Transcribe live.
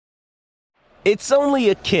It's only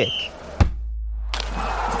a kick,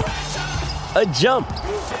 a jump,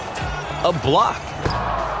 a block.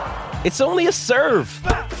 It's only a serve.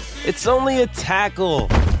 It's only a tackle,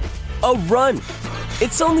 a run.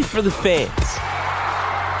 It's only for the fans.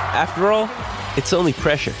 After all, it's only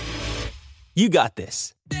pressure. You got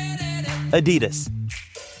this. Adidas.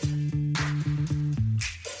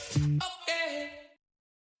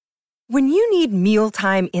 When you need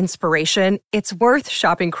mealtime inspiration, it's worth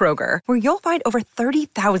shopping Kroger, where you'll find over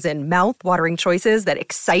 30,000 mouth-watering choices that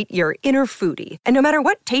excite your inner foodie. And no matter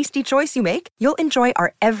what tasty choice you make, you'll enjoy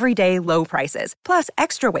our everyday low prices, plus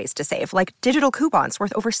extra ways to save, like digital coupons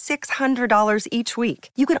worth over $600 each week.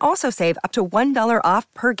 You can also save up to $1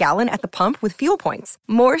 off per gallon at the pump with fuel points.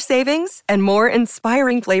 More savings and more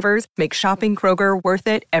inspiring flavors make shopping Kroger worth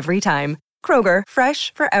it every time. Kroger,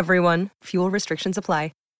 fresh for everyone. Fuel restrictions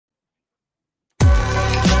apply.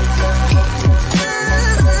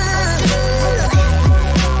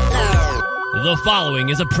 The following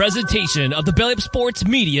is a presentation of the Belly Up Sports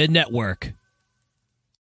Media Network.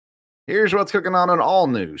 Here's what's cooking on an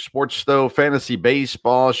all-new Sports Stove Fantasy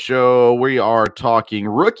Baseball show. We are talking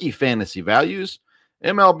rookie fantasy values,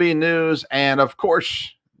 MLB news, and, of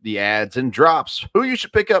course, the ads and drops. Who you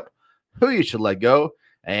should pick up, who you should let go,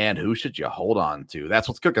 and who should you hold on to. That's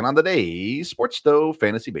what's cooking on today's Sports Stove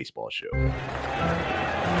Fantasy Baseball show.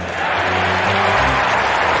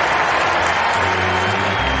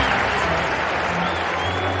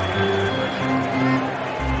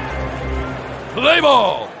 Play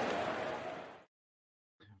ball!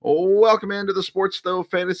 Welcome into the Sports Stove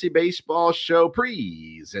Fantasy Baseball show,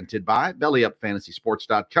 presented by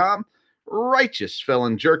BellyUpFantasySports.com, Righteous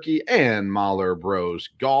Felon Jerky, and Mahler Bros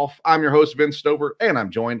Golf. I'm your host, Vince Stover, and I'm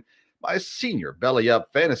joined by senior Belly Up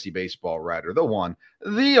Fantasy Baseball writer, the one,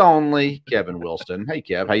 the only, Kevin Wilson. Hey,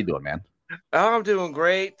 Kev, how you doing, man? I'm doing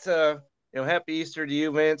great. Happy Easter to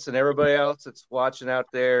you, Vince, and everybody else that's watching out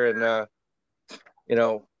there. And,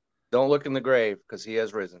 don't look in the grave because he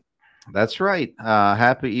has risen. That's right.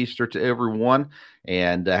 Happy Easter to everyone.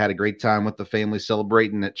 And I had a great time with the family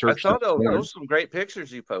celebrating at church. I saw those some great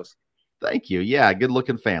pictures you posted. Thank you. Yeah, good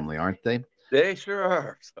looking family, aren't they? They sure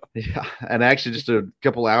are. So. Yeah. And actually, just a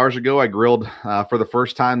couple hours ago, I grilled for the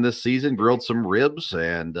first time this season, grilled some ribs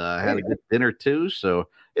and had a good dinner too. So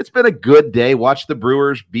it's been a good day. Watch the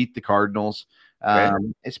Brewers beat the Cardinals.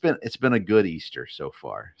 It's been a good Easter so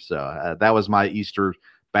far. So that was my Easter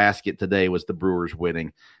basket today, was the Brewers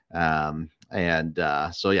winning. So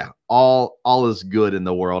yeah, all is good in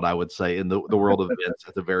the world, I would say, in the world of events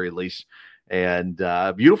at the very least. And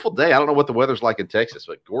beautiful day. I don't know what the weather's like in Texas,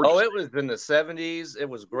 but gorgeous. Oh, it was in the 70s. It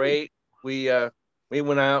was great. We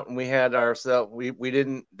went out and we had ourselves. We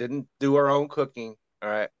didn't do our own cooking, all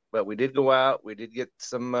right, but we did go out. We did get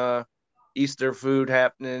some Easter food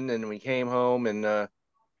happening, and we came home and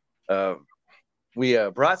we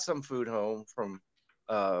brought some food home from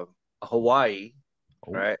Hawaii,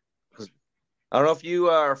 right? Because I don't know if you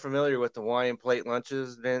are familiar with the Hawaiian plate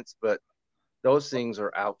lunches, Vince, but those things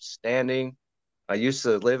are outstanding. I used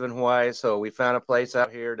to live in Hawaii, so we found a place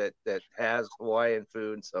out here that has Hawaiian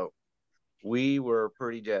food, so we were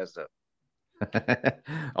pretty jazzed up.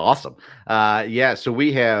 Awesome. So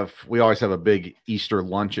we always have a big Easter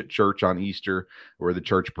lunch at church on Easter, where the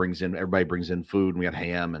church everybody brings in food, and we had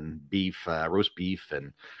ham and beef, roast beef,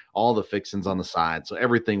 and all the fixings on the side. So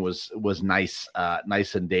everything was nice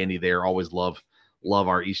and dandy there. Always love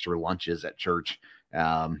our Easter lunches at church.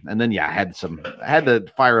 And then, I had to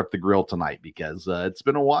fire up the grill tonight because it's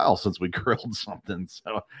been a while since we grilled something.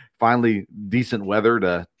 So finally decent weather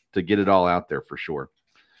to get it all out there for sure.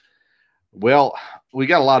 Well, we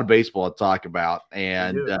got a lot of baseball to talk about,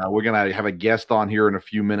 and we're going to have a guest on here in a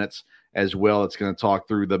few minutes as well. It's going to talk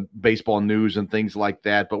through the baseball news and things like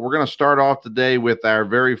that. But we're going to start off today with our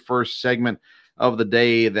very first segment of the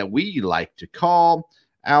day that we like to call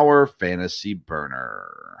our Fantasy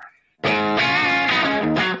Burner.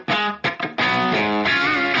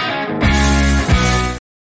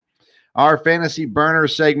 Our Fantasy Burner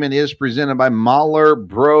segment is presented by Mahler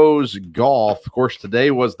Bros Golf. Of course,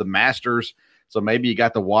 today was the Masters, so maybe you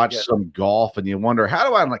got to watch some golf and you wonder,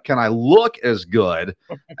 can I look as good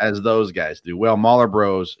as those guys do? Well, Mahler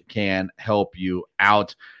Bros can help you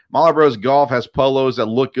out. Mahler Bros Golf has polos that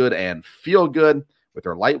look good and feel good with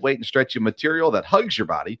their lightweight and stretchy material that hugs your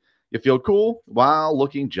body. You feel cool while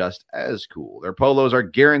looking just as cool. Their polos are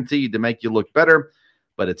guaranteed to make you look better,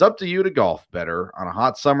 but it's up to you to golf better. On a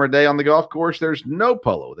hot summer day on the golf course, there's no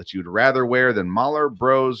polo that you'd rather wear than Mahler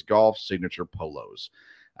Bros Golf signature polos.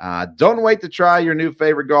 Don't wait to try your new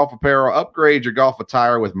favorite golf apparel. Upgrade your golf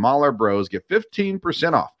attire with Mahler Bros. Get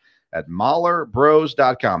 15% off at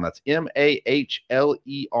MahlerBros.com. That's MAHLERBROS,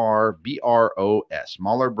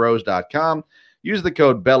 MahlerBros.com. Use the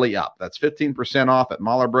code BELLYUP. That's 15% off at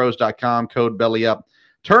MahlerBros.com, code BELLYUP.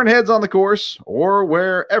 Turn heads on the course or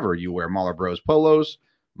wherever you wear Mahler Bros polos.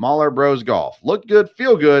 Mahler Bros Golf. Look good,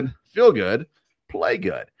 feel good, play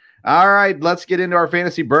good. All right, let's get into our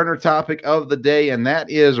fantasy burner topic of the day, and that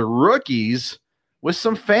is rookies with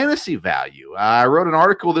some fantasy value. I wrote an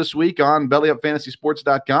article this week on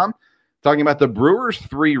bellyupfantasysports.com talking about the Brewers'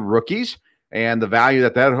 3 rookies and the value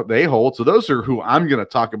that they hold. So those are who I'm going to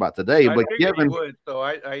talk about today. I but figured Kevin, you would, so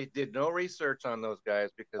I did no research on those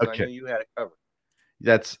guys because I knew you had it covered.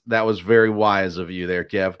 That was very wise of you there,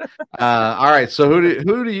 Kev. All right, so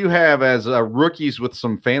who do you have as rookies with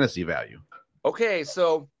some fantasy value? Okay,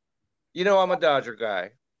 so I'm a Dodger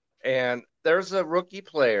guy, and there's a rookie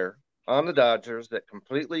player on the Dodgers that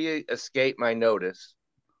completely escaped my notice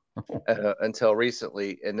until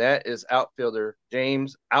recently, and that is outfielder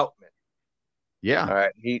James Outman. Yeah. All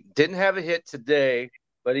right, he didn't have a hit today,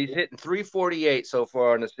 but he's hitting 348 so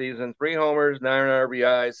far in the season, 3 homers, 9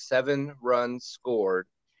 RBIs, 7 runs scored,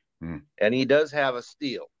 and he does have a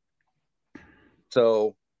steal.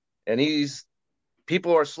 So, and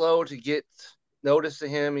people are slow to get notice to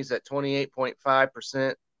him. He's at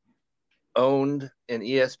 28.5% owned in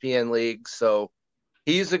ESPN leagues. So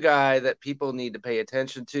he's a guy that people need to pay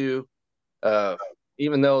attention to.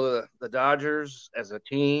 Even though the Dodgers as a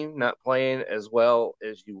team not playing as well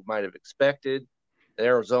as you might have expected,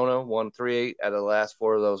 Arizona won 3 out of the last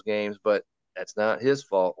 4 of those games, but that's not his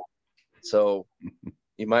fault. So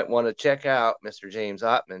you might want to check out Mr. James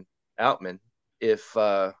Outman.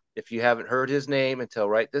 If you haven't heard his name until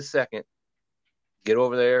right this second, get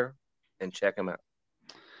over there and check him out.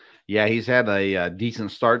 Yeah, he's had a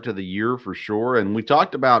decent start to the year for sure. And we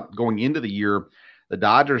talked about going into the year, the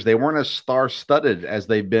Dodgers, they weren't as star-studded as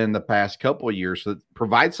they've been the past couple of years. So it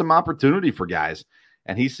provides some opportunity for guys.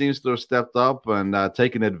 And he seems to have stepped up and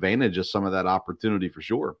taken advantage of some of that opportunity for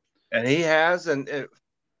sure. And he has. And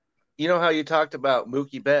you know how you talked about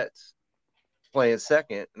Mookie Betts playing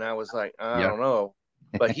second, and I was like, I don't know.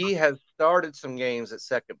 But he has started some games at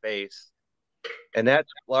second base, and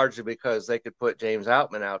that's largely because they could put James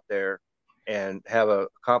Outman out there and have a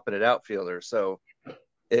competent outfielder. So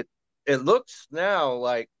it looks now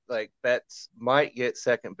like Betts might get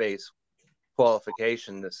second base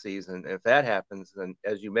qualification this season. If that happens, then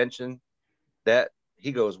as you mentioned, that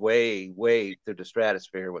he goes way, way through the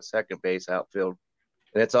stratosphere with second base outfield.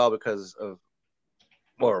 And it's all because of,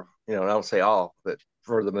 or, I don't say all, but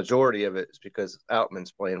for the majority of it, it's because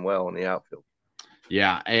Outman's playing well in the outfield.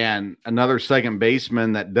 Yeah, and another second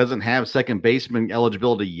baseman that doesn't have second baseman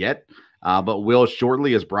eligibility yet, but will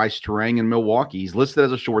shortly, is Bryce Terang in Milwaukee. He's listed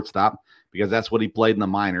as a shortstop because that's what he played in the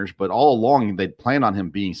minors, but all along they'd planned on him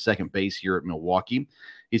being second base here at Milwaukee.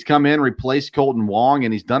 He's come in, replaced Colton Wong,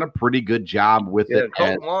 and he's done a pretty good job with it.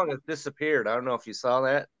 Colton Wong has disappeared. I don't know if you saw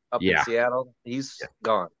that up in Seattle. He's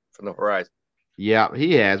gone from the horizon. Yeah,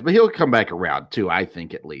 he has, but he'll come back around too, I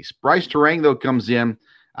think, at least. Bryce Terang, though, comes in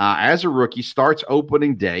as a rookie, starts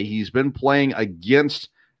opening day. He's been playing against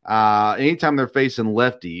anytime they're facing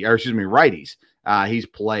righties. He's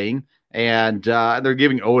playing, and they're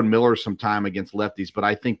giving Owen Miller some time against lefties, but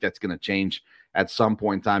I think that's going to change at some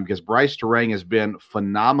point in time because Bryce Terang has been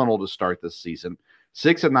phenomenal to start this season.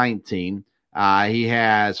 6 of 19. He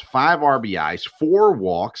has 5 RBIs, 4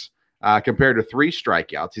 walks, compared to 3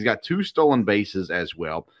 strikeouts. He's got 2 stolen bases as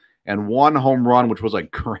well, and 1 home run, which was a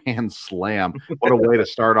grand slam. What a way to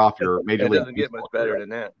start off your major league. It doesn't get much better than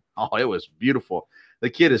that. Oh, it was beautiful. The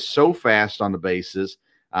kid is so fast on the bases,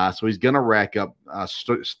 so he's going to rack up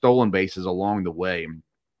stolen bases along the way.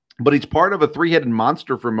 But he's part of a 3-headed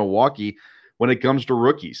monster for Milwaukee when it comes to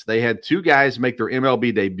rookies. They had 2 guys make their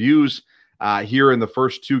MLB debuts here in the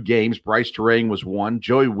first 2 games. Bryce Terang was one.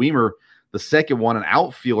 Joey Wiemer, the second one, an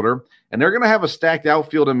outfielder. And they're going to have a stacked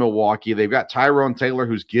outfield in Milwaukee. They've got Tyrone Taylor,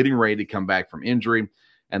 who's getting ready to come back from injury.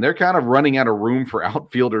 And they're kind of running out of room for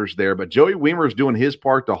outfielders there. But Joey Wiemer is doing his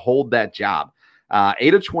part to hold that job.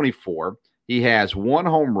 8 of 24. He has 1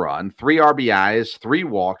 home run, 3 RBIs, 3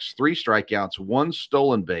 walks, 3 strikeouts, 1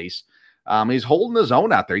 stolen base. He's holding his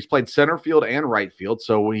own out there. He's played center field and right field,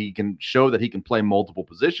 so he can show that he can play multiple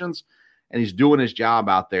positions, and he's doing his job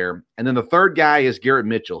out there. And then the third guy is Garrett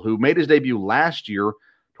Mitchell, who made his debut last year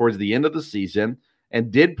towards the end of the season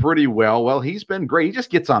and did pretty well. Well, he's been great. He just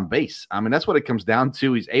gets on base. I mean, that's what it comes down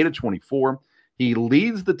to. He's 8 of 24. He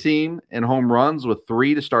leads the team in home runs with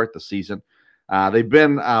 3 to start the season. They've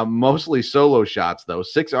been mostly solo shots, though.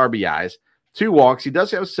 6 RBIs, 2 walks. He does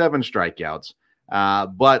have 7 strikeouts,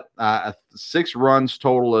 but 6 runs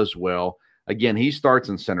total as well. Again, he starts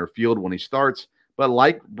in center field when he starts, but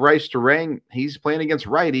like Bryce Terang, he's playing against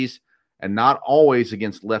righties and not always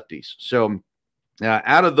against lefties. So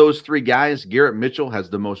out of those three guys, Garrett Mitchell has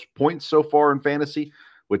the most points so far in fantasy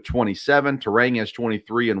with 27. Terang has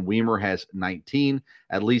 23, and Weimer has 19,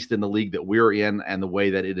 at least in the league that we're in and the way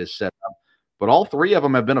that it is set up. But all three of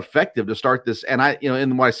them have been effective to start this. And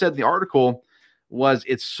and what I said in the article was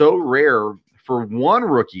it's so rare for one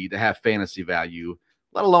rookie to have fantasy value,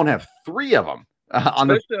 let alone have three of them.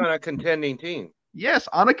 Especially on a contending team. Yes,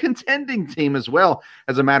 on a contending team as well.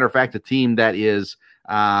 As a matter of fact, a team that is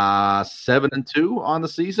 7-2 on the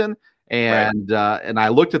season. And right. And I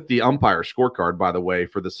looked at the umpire scorecard, by the way,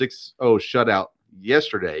 for the 6-0 shutout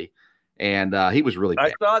yesterday, and he was really bad.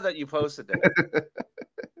 I saw that you posted that.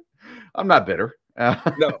 I'm not bitter.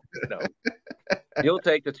 No. You'll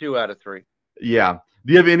take the 2 out of 3. Yeah.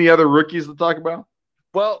 Do you have any other rookies to talk about?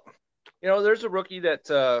 Well, there's a rookie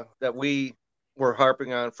that we were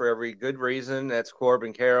harping on for every good reason. That's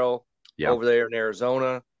Corbin Carroll over there in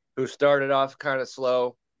Arizona, who started off kind of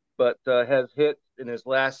slow, but has hit in his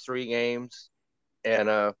last 3 games. And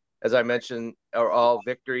as I mentioned, are all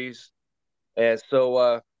victories. And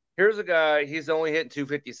so here's a guy, he's only hitting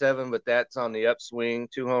 257, but that's on the upswing.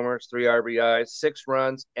 2 homers, 3 RBIs, 6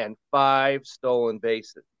 runs, and 5 stolen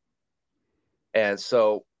bases. And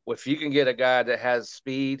so if you can get a guy that has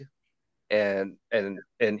speed, and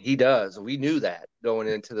he does, we knew that going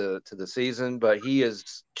into the season, but he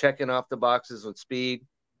is checking off the boxes with speed.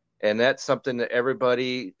 And that's something that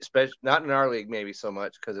everybody, especially not in our league maybe so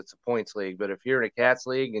much because it's a points league, but if you're in a Cats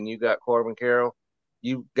league and you got Corbin Carroll,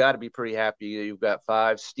 you've got to be pretty happy you've got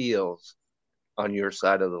 5 steals on your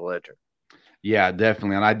side of the ledger. Yeah,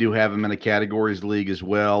 definitely. And I do have him in a categories league as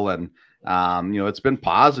well. And, it's been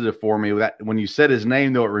positive for me. When you said his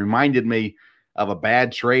name, though, it reminded me of a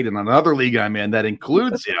bad trade in another league I'm in that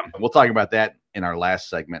includes him. We'll talk about that in our last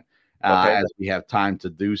segment as we have time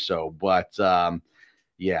to do so. But,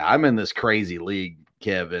 yeah, I'm in this crazy league,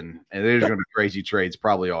 Kevin, and there's going to be crazy trades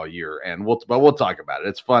probably all year. And we'll talk about it.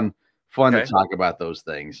 It's fun to talk about those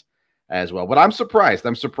things as well. But I'm surprised.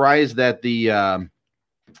 I'm surprised that the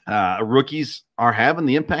rookies are having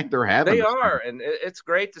the impact they're having. They are, and it's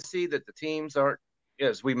great to see that the teams aren't,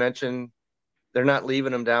 as we mentioned, they're not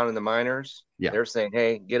leaving them down in the minors. Yeah. They're saying,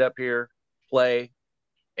 hey, get up here, play,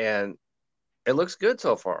 and it looks good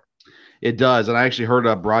so far. It does, and I actually heard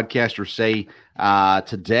a broadcaster say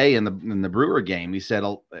today in the Brewer game, he said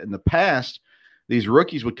in the past, these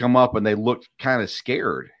rookies would come up and they looked kind of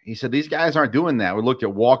scared. He said, these guys aren't doing that. We looked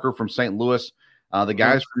at Walker from St. Louis, the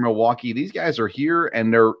guys from Milwaukee. These guys are here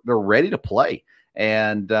and they're ready to play.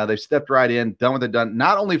 And they've stepped right in, done what they've done,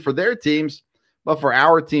 not only for their teams, but for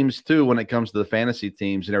our teams too, when it comes to the fantasy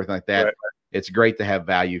teams and everything like that. Right. It's great to have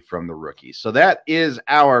value from the rookies. So that is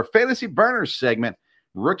our Fantasy Burners segment,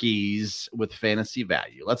 Rookies with Fantasy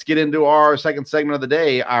Value. Let's get into our second segment of the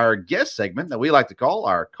day, our guest segment that we like to call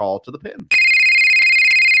our Call to the Pin.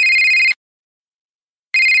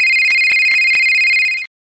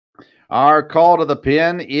 Our Call to the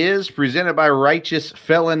Pin is presented by Righteous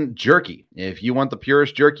Felon Jerky. If you want the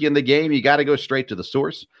purest jerky in the game, you got to go straight to the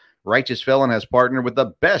source. Righteous Felon has partnered with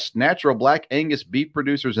the best natural black Angus beef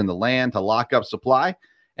producers in the land to lock up supply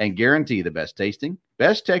and guarantee the best tasting,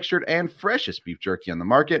 best textured, and freshest beef jerky on the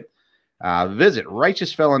market. Visit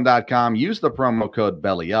righteousfelon.com. Use the promo code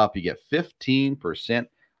BELLYUP. You get 15%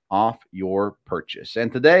 off your purchase.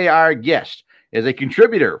 And today, our guest is a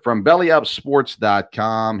contributor from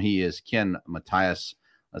bellyupsports.com. He is Ken Matthias.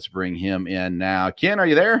 Let's bring him in now. Ken, are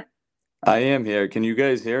you there? I am here. Can you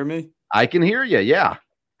guys hear me? I can hear you, yeah.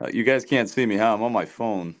 You guys can't see me, huh? I'm on my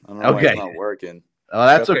phone. I don't know why it's not working. Oh,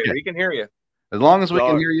 that's okay. We can hear you. As long as we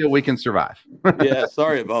can hear you, we can survive. Yeah,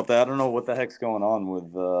 sorry about that. I don't know what the heck's going on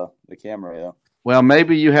with the camera, yeah. Well,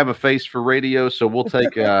 maybe you have a face for radio, so we'll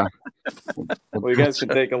take well, you guys can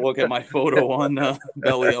take a look at my photo on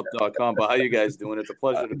bellyup.com. But how you guys doing? It's a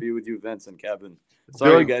pleasure to be with you, Vince and Kevin.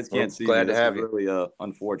 Sorry you guys can't see me. Glad to have you. Really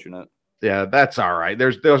unfortunate. Yeah, that's all right.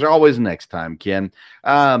 There's always next time, Ken.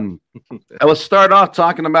 Let's start off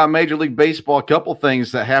talking about Major League Baseball. A couple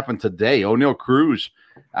things that happened today. O'Neal Cruz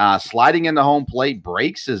sliding into home plate,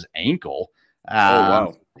 breaks his ankle.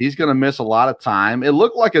 Wow. He's going to miss a lot of time. It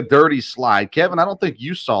looked like a dirty slide. Kevin, I don't think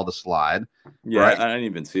you saw the slide. Yeah, right? I didn't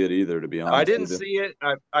even see it either, to be honest. I didn't see it.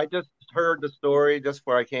 I just heard the story just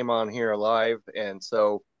before I came on here live. And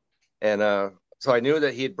so I knew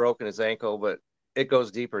that he had broken his ankle, but it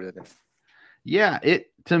goes deeper than that. Yeah,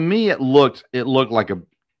 to me it looked like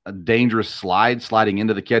a dangerous sliding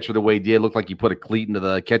into the catcher the way he did. It looked like he put a cleat into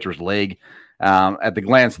the catcher's leg at the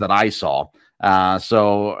glance that I saw.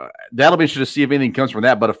 So that'll be interesting to see if anything comes from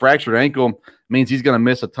that. But a fractured ankle means he's going to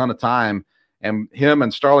miss a ton of time. And him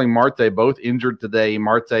and Starling Marte both injured today.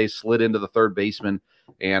 Marte slid into the third baseman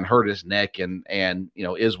and hurt his neck, and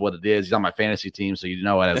is what it is. He's on my fantasy team, so you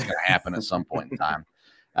know what is going to happen at some point in time.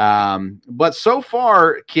 But so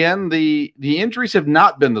far, Ken, the injuries have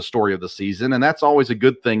not been the story of the season, and that's always a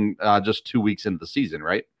good thing. Just 2 weeks into the season,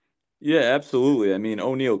 right? Yeah, absolutely. I mean,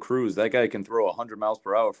 O'Neal Cruz, that guy can throw 100 miles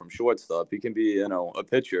per hour from shortstop. He can be, a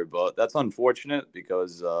pitcher, but that's unfortunate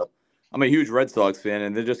because I'm a huge Red Sox fan,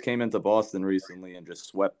 and they just came into Boston recently and just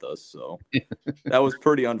swept us. So that was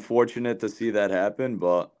pretty unfortunate to see that happen,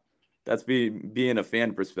 but that's being a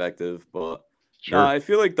fan perspective. But sure. I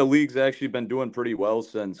feel like the league's actually been doing pretty well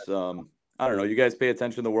since, I don't know, you guys pay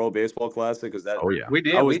attention to the World Baseball Classic? Because oh, yeah. We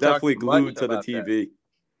did. I was definitely glued to the that. TV.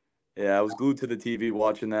 Yeah, I was glued to the TV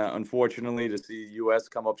watching that. Unfortunately, to see U.S.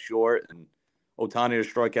 come up short and Ohtani to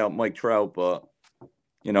strike out Mike Trout, but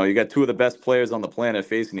you got two of the best players on the planet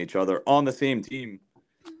facing each other on the same team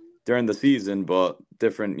during the season, but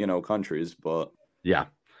different, countries. But yeah,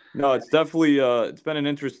 no, it's definitely it's been an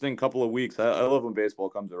interesting couple of weeks. I love when baseball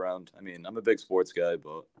comes around. I mean, I'm a big sports guy,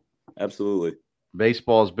 but absolutely.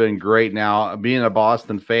 Baseball has been great. Now, being a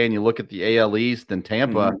Boston fan, you look at the AL East and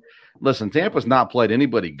Tampa. Mm-hmm. Listen, Tampa's not played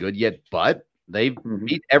anybody good yet, but they've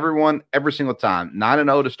beat everyone every single time.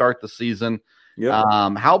 9-0 to start the season. Yep.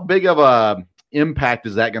 How big of a impact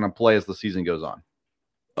is that going to play as the season goes on?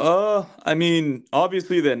 I mean,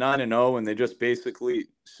 obviously they're 9-0 and they just basically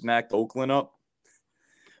smacked Oakland up.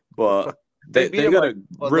 But they got a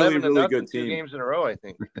really, really good team. 2 games in a row, I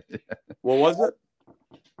think. What was it?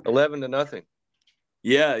 11-0.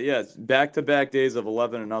 Yeah, it's back-to-back days of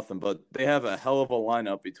 11-0. But they have a hell of a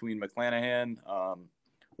lineup between McClanahan,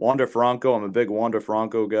 Wander Franco. I'm a big Wander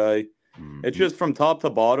Franco guy. Mm-hmm. It's just from top to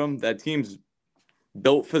bottom, that team's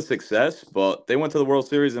built for success. But they went to the World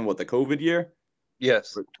Series in the COVID year?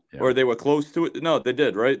 Yes. Or they were close to it. No, they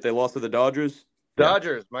did, right? They lost to the Dodgers?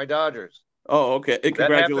 Dodgers, my Dodgers. Oh, okay. Congratulations.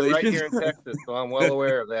 That happened right here in Texas, so I'm well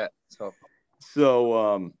aware of that.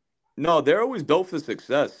 So, no, they're always built for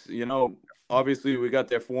success. Obviously we got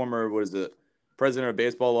their former, president of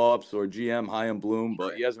baseball ops or GM, Chaim Bloom,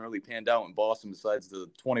 but he hasn't really panned out in Boston besides the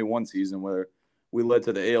 21 season where we led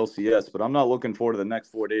to the ALCS. But I'm not looking forward to the next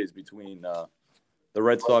 4 days between the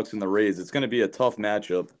Red Sox and the Rays. It's going to be a tough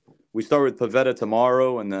matchup. We start with Pavetta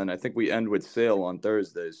tomorrow, and then I think we end with Sale on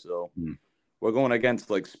Thursday. So we're going against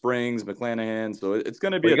Springs, McClanahan. So it's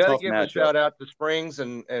going to be a tough matchup. You got to give a shout out to Springs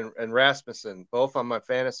and Rasmussen, both on my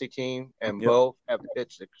fantasy team, and both have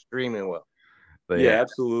pitched extremely well. Yeah,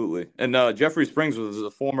 absolutely. And Jeffrey Springs was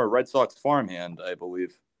a former Red Sox farmhand, I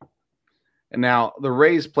believe. And now the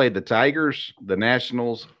Rays played the Tigers, the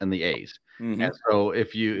Nationals, and the A's. Mm-hmm. And so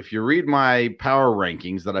if you read my power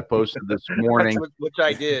rankings that I posted this morning, which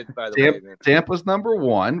I did, by the way, Tampa's number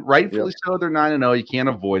 1, rightfully so. They're 9-0. You can't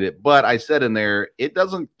avoid it. But I said in there, it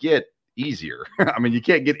doesn't get easier. I mean, you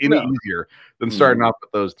can't get any easier than starting off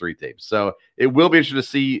with those 3 teams. So it will be interesting to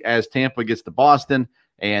see as Tampa gets to Boston.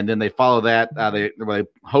 And then they follow that. They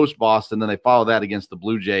host Boston. Then they follow that against the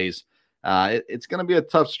Blue Jays. It's going to be a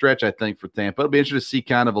tough stretch, I think, for Tampa. It'll be interesting to see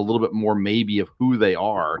kind of a little bit more maybe of who they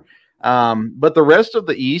are. But the rest of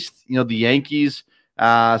the East, the Yankees,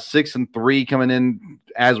 6-3 coming in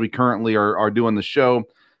as we currently are doing the show.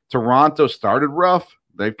 Toronto started rough.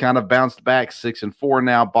 They've kind of bounced back, 6-4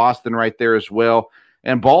 now. Boston right there as well.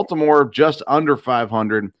 And Baltimore just under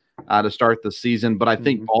 500. To start the season, but I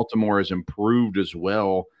think Baltimore has improved as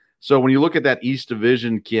well. So when you look at that East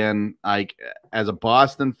Division, Ken, as a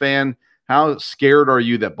Boston fan, how scared are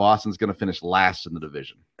you that Boston's going to finish last in the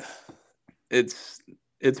division? It's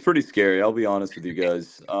pretty scary. I'll be honest with you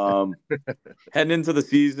guys. Heading into the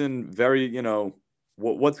season, very,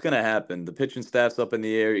 what's going to happen? The pitching staff's up in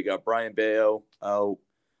the air. You got Brian Bayo out.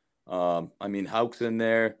 Houck's in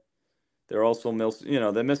there. They're also,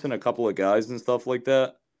 they're missing a couple of guys and stuff like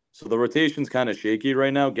that. So the rotation's kind of shaky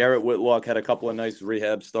right now. Garrett Whitlock had a couple of nice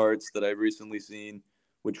rehab starts that I've recently seen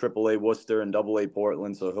with AAA Worcester and AA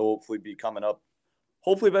Portland. So he'll hopefully be coming up,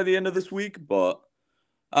 hopefully by the end of this week. But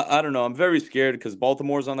I don't know. I'm very scared because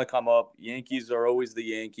Baltimore's on the come up. Yankees are always the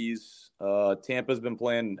Yankees. Tampa's been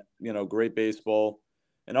playing, great baseball.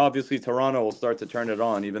 And obviously Toronto will start to turn it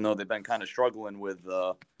on, even though they've been kind of struggling with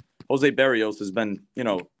Jose Barrios has been,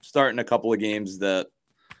 starting a couple of games that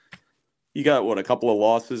he got, a couple of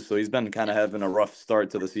losses. So he's been kind of having a rough start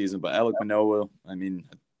to the season. But Alek Manoah, he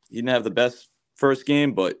didn't have the best first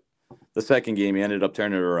game, but the second game he ended up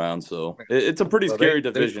turning it around. So it's a pretty scary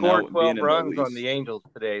division. They scored 12 runs on the Angels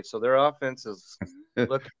today. So their offense is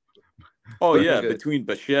looking good. Between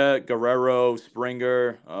Bichette, Guerrero,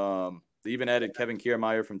 Springer, They even added Kevin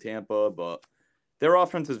Kiermaier from Tampa, but their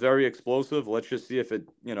offense is very explosive. Let's just see if it,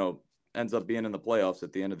 ends up being in the playoffs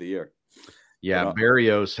at the end of the year. Yeah,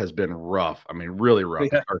 Berrios has been rough. I mean, really rough.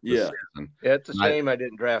 Yeah, it's a shame I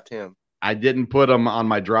didn't draft him. I didn't put him on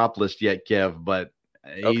my drop list yet, Kev, but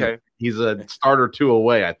he's a starter 2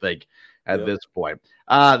 away, I think, at this point.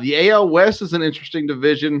 The AL West is an interesting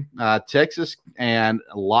division. Texas and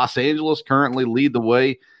Los Angeles currently lead the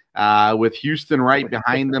way, with Houston right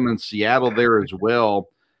behind them and Seattle there as well.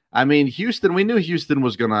 I mean, Houston, we knew Houston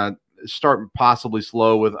was going to start possibly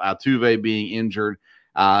slow with Altuve being injured,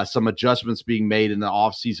 some adjustments being made in the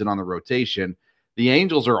offseason on the rotation. The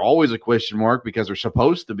Angels are always a question mark because they're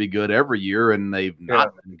supposed to be good every year, and they've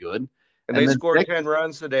not been good. And they scored 10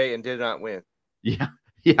 runs today and did not win. Yeah.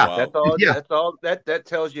 Wow. That's all. Yeah. That's all. That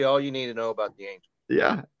tells you all you need to know about the Angels.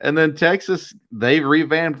 Yeah. And then Texas, they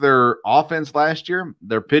revamped their offense last year,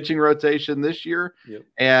 their pitching rotation this year,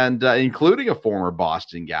 and including a former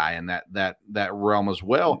Boston guy in that realm as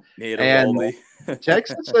well. And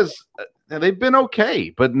Texas they've been okay,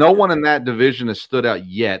 but no one in that division has stood out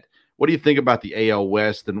yet. What do you think about the AL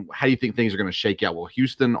West, and how do you think things are going to shake out? Will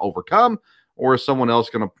Houston overcome, or is someone else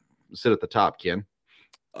going to sit at the top, Ken?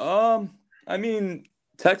 I mean,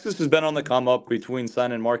 Texas has been on the come up between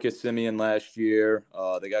signing Marcus Semien last year.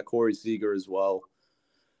 They got Corey Seager as well.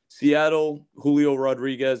 Seattle, Julio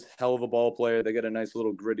Rodriguez, hell of a ball player. They got a nice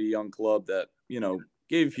little gritty young club that,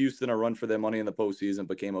 gave Houston a run for their money in the postseason,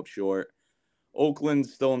 but came up short.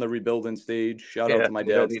 Oakland's still in the rebuilding stage. Shout out to my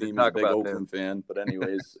dad's team. He's a big Oakland fan. But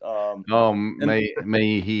anyways.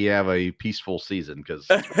 May he have a peaceful season, because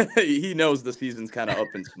he knows the season's kind of up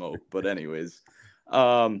in smoke. But anyways.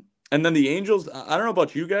 And then the Angels, I don't know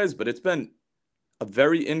about you guys, but it's been a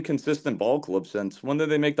very inconsistent ball club since when did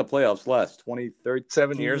they make the playoffs last? 2013?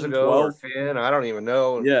 7 years ago 12? or 10? I don't even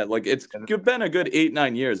know. Yeah, it's been a good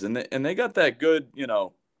 8-9 years. And they got that good,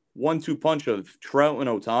 1-2 punch of Trout and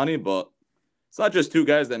Ohtani, but it's not just two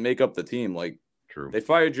guys that make up the team. True. They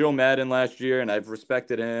fired Joe Madden last year, and I've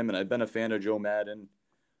respected him, and I've been a fan of Joe Madden.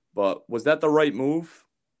 But was that the right move?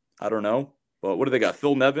 I don't know. But what do they got?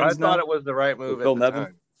 Phil Nevins? I thought it was the right move at the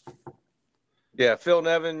time. Yeah, Phil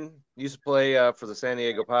Nevin used to play for the San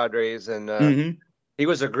Diego Padres, and he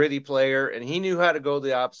was a gritty player, and he knew how to go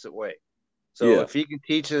the opposite way. So if he can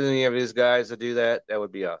teach any of his guys to do that, that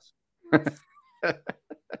would be us.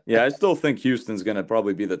 Yeah, I still think Houston's going to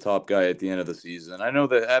probably be the top guy at the end of the season. I know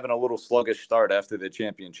they're having a little sluggish start after the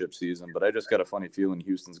championship season, but I just got a funny feeling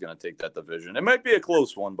Houston's going to take that division. It might be a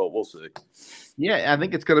close one, but we'll see. Yeah, I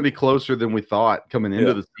think it's going to be closer than we thought coming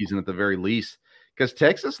into the season at the very least, because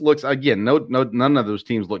Texas looks, again, none of those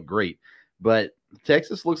teams look great, but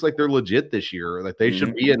Texas looks like they're legit this year. Like they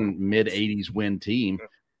should be a mid-80s win team,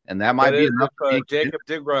 and that might be enough. Jacob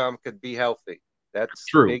deGrom could be healthy. That's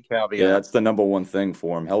true. Big caveat. Yeah, that's the number one thing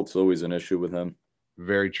for him. Health's always an issue with him.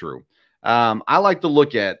 Very true. I like to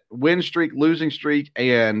look at win streak, losing streak,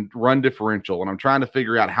 and run differential. And I'm trying to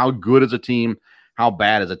figure out how good is a team, how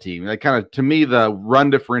bad is a team. That kind of, to me, the run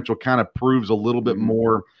differential kind of proves a little bit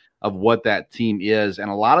more of what that team is.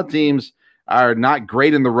 And a lot of teams are not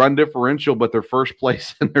great in the run differential, but they're first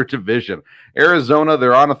place in their division. Arizona,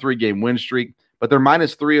 they're on a 3-game win streak, but they're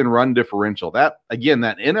 -3 in run differential. That, again,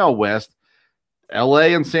 that NL West,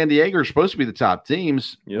 LA and San Diego are supposed to be the top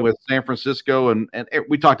teams, with San Francisco. And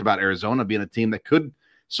we talked about Arizona being a team that could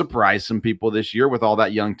surprise some people this year with all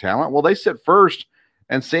that young talent. Well, they sit first,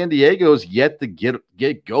 and San Diego's yet to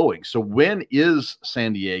get going. So when is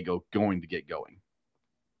San Diego going to get going?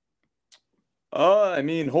 I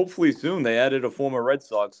mean, hopefully soon. They added a former Red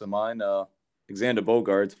Sox of mine, Xander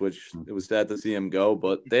Bogaerts, which it was sad to see him go,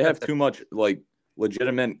 but they have too much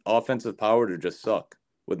legitimate offensive power to just suck.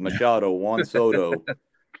 With Machado, Juan Soto,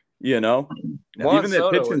 Juan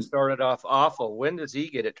Soto started off awful. When does he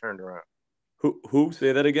get it turned around? Who?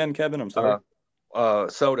 Say that again, Kevin. I'm sorry.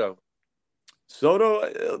 Soto.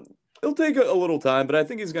 It'll take a little time, but I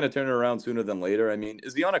think he's going to turn it around sooner than later. I mean,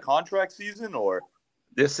 is he on a contract season or?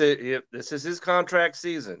 This is his contract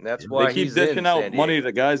season. That's why they keep dishing out money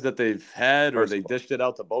to guys that they've had, or they dished it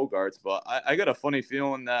out to Bogaerts. But I got a funny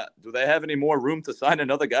feeling that do they have any more room to sign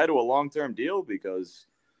another guy to a long-term deal? Because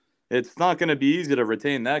it's not going to be easy to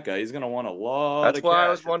retain that guy. He's going to want a lot. That's why I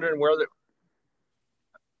was wondering where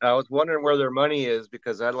their money is,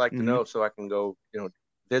 because I'd like to know so I can go,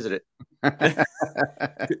 visit it.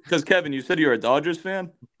 Because Kevin, you said you're a Dodgers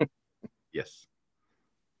fan. Yes.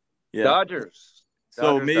 Yeah. Dodgers.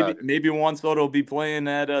 So maybe Juan Soto will be playing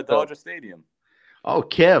at Dodger Stadium. Oh,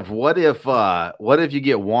 Kev, what if you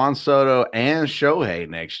get Juan Soto and Shohei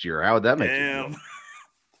next year? How would that make you feel?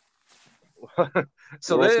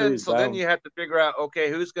 So World then, Series so then bound. you have to figure out, okay,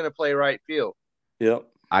 who's going to play right field? Yep.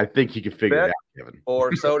 I think you can figure it Bet out, Kevin.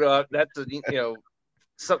 or Soto. That's a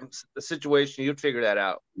situation you'd figure that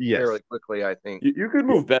out fairly quickly, I think. You could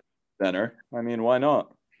move back center. I mean, why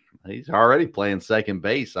not? He's already playing second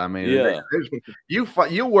base. I mean, Yeah.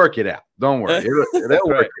 you work it out. Don't worry. They'll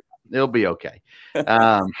work it out. It'll be okay.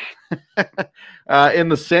 In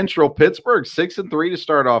the Central, Pittsburgh 6-3 to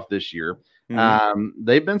start off this year.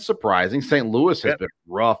 They've been surprising. St. Louis has been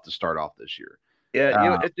rough to start off this year.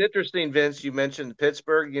 Yeah, it's interesting, Vince. You mentioned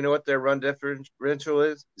Pittsburgh. You know what their run differential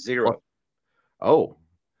is? 0. Oh,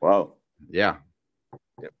 wow. Yeah.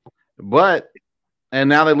 Yep. And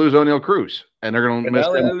now they lose O'Neal Cruz, and they're going to miss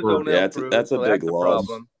him. That's a big loss.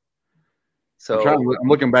 Problem. So I'm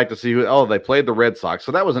looking back to see who. Oh, they played the Red Sox,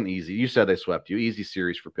 so that wasn't easy. You said they swept you. Easy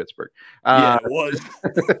series for Pittsburgh. Yeah, it was.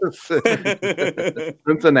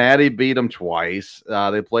 Cincinnati beat them twice.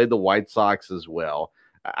 They played the White Sox as well.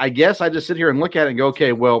 I guess I just sit here and look at it and go,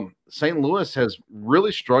 okay, well, St. Louis has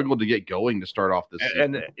really struggled to get going to start off this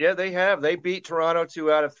season. And yeah, they have. They beat Toronto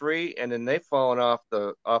 2 out of 3, and then they've fallen off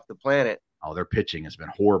the planet. Oh, their pitching has been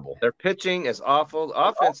horrible. Their pitching is awful. The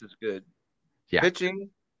offense is good. Yeah. Pitching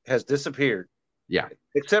has disappeared. Yeah.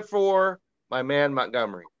 Except for my man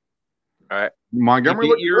Montgomery. All right.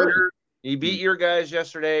 Montgomery he beat your guys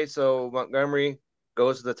yesterday, so Montgomery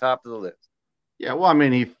goes to the top of the list. Yeah, well, I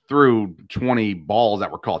mean, he threw 20 balls that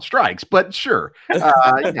were called strikes, but sure. He's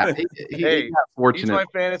he's my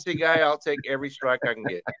fantasy guy. I'll take every strike I can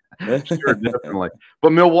get. Sure, definitely.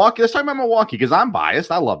 But Milwaukee, let's talk about Milwaukee because I'm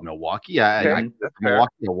biased. I love Milwaukee. I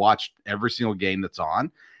watch every single game that's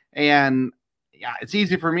on. And yeah, it's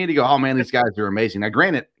easy for me to go, oh, man, these guys are amazing. Now,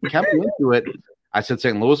 granted, coming into it, I said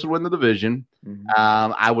St. Louis would win the division.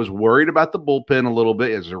 I was worried about the bullpen a little bit.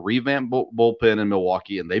 It's a revamped bullpen in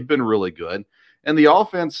Milwaukee, and they've been really good. And the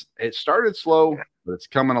offense, it started slow, but it's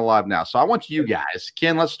coming alive now. So I want you guys,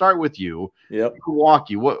 Ken, let's start with you. Yep.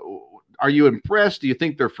 Milwaukee, what are you impressed? Do you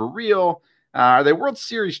think they're for real? Are they World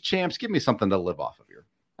Series champs? Give me something to live off of here.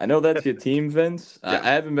 I know that's your team, Vince. I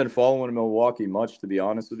haven't been following Milwaukee much, to be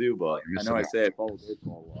honest with you, but I know I say I follow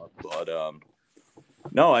baseball a lot. But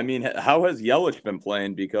no, I mean, how has Yelich been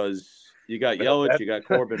playing? Because you got Yelich, you got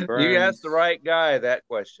Corbin Burns. You asked the right guy that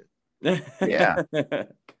question. Yeah.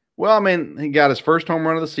 Well, I mean, he got his first home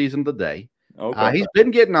run of the season today. Okay. He's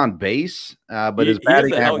been getting on base, but his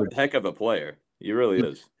batting average, heck of a player. He really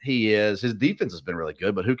is. He is. His defense has been really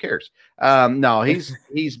good, but who cares? No,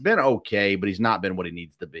 he's been okay, but he's not been what he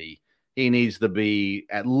needs to be. He needs to be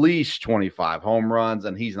at least 25 home runs,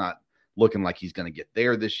 and he's not looking like he's going to get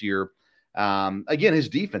there this year. Again, his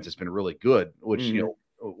defense has been really good, which you know,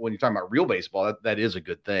 when you're talking about real baseball, that is a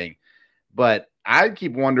good thing. But I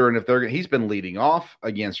keep wondering if he's been leading off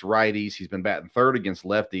against righties. He's been batting third against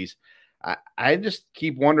lefties. I just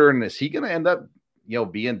keep wondering, is he going to end up,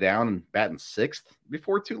 being down and batting sixth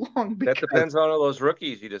before too long? That depends on all those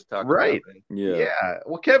rookies you just talked about. Right. Yeah.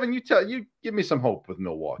 Well, Kevin, you give me some hope with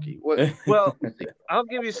Milwaukee. Well, I'll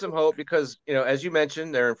give you some hope because, as you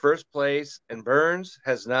mentioned, they're in first place and Burns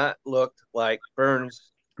has not looked like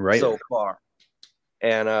Burns so far.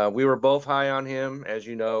 And we were both high on him, as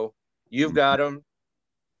you know. You've got him,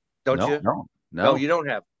 don't you? No, you don't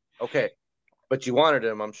have him. Okay. But you wanted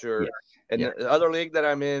him, I'm sure. Yes. And the other league that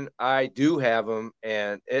I'm in, I do have him,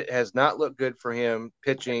 and it has not looked good for him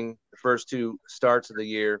pitching the first 2 starts of the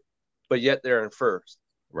year, but yet they're in first.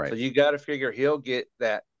 Right. So you got to figure he'll get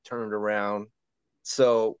that turned around.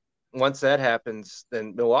 So once that happens,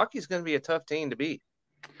 then Milwaukee's going to be a tough team to beat.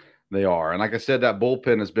 They are. And like I said, that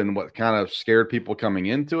bullpen has been what kind of scared people coming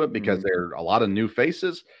into it because there are a lot of new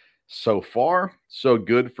faces. So far, so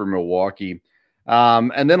good for Milwaukee.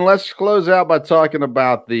 And then let's close out by talking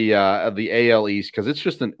about the AL East because it's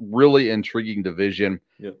just a really intriguing division.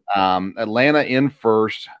 Yep. Atlanta in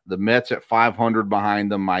first, the Mets at 500 behind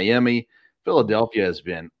them, Miami, Philadelphia has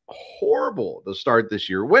been horrible to start this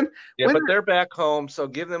year. But they're back home, so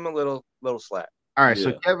give them a little slack. All right,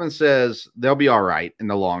 so Kevin says they'll be all right in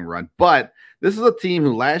the long run, but this is a team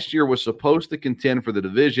who last year was supposed to contend for the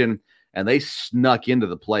division, and they snuck into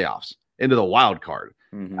the playoffs, into the wild card.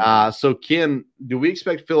 So, Ken, do we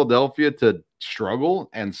expect Philadelphia to struggle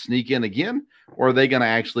and sneak in again, or are they going to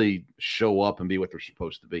actually show up and be what they're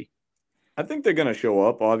supposed to be? I think they're going to show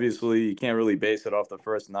up. Obviously, you can't really base it off the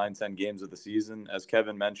first 9-10 games of the season. As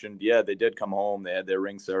Kevin mentioned, they did come home. They had their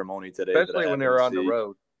ring ceremony today. Especially when they were on the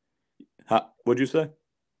road. What'd you say?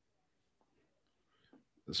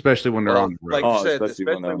 Especially when they're on the road. Like you said,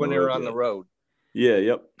 especially when they're on the road. Yeah,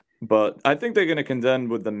 yep. But I think they're going to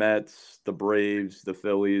contend with the Mets, the Braves, the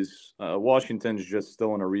Phillies. Washington's just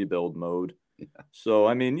still in a rebuild mode. Yeah. So,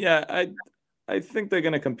 I mean, I think they're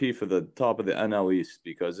going to compete for the top of the NL East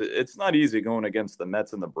because it's not easy going against the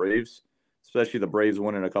Mets and the Braves, especially the Braves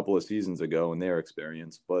winning a couple of seasons ago in their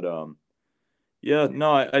experience. But yeah,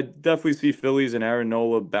 no, I definitely see Phillies and Aaron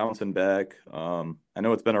Nola bouncing back. I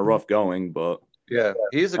know it's been a rough going, but yeah,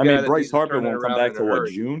 he's a I guy mean, that Bryce needs to Harper turn it won't come around back in a till what,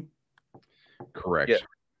 hurry. June? Correct.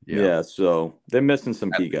 Yeah, so they're missing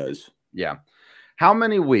some key guys. Yeah. How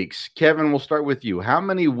many weeks, Kevin, we'll start with you. How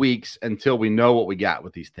many weeks until we know what we got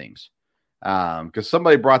with these teams? Because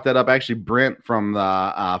somebody brought that up. Actually, Brent from the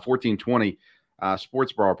 1420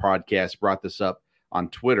 Sports Bar podcast brought this up on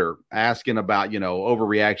Twitter, asking about,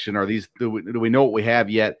 overreaction. Are these, do we know what we have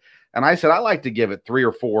yet? And I said, I like to give it 3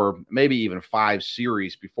 or 4, maybe even 5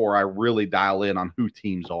 series before I really dial in on who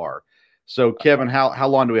teams are. So, Kevin, how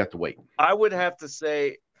long do we have to wait? I would have to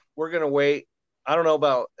say we're going to wait. I don't know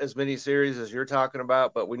about as many series as you're talking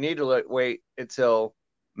about, but we need to wait until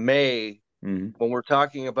May when we're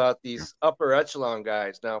talking about these upper echelon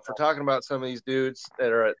guys. Now, if we're talking about some of these dudes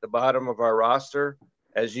that are at the bottom of our roster,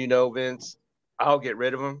 as you know, Vince, I'll get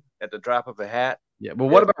rid of them at the drop of a hat. Yeah, but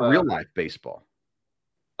what about real life baseball?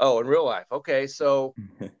 Oh, in real life. Okay, so,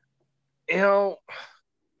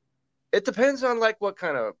 it depends on like what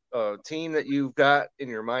kind of team that you've got in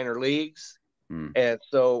your minor leagues. And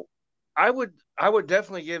so I would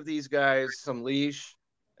definitely give these guys some leash,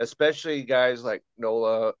 especially guys like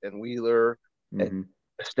Nola and Wheeler and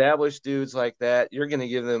established dudes like that. You're going to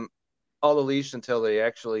give them all the leash until they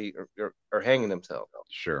actually are hanging themselves.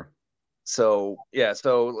 Sure. So, yeah,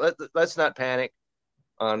 so let's not panic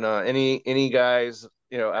on any guys,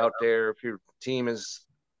 out there. If your team is,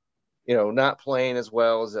 not playing as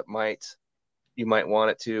well as you might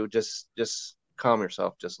want it to, just calm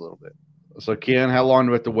yourself just a little bit. So, Ken, how long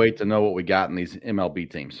do we have to wait to know what we got in these MLB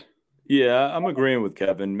teams? Yeah, I'm agreeing with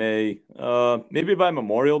Kevin. May, maybe by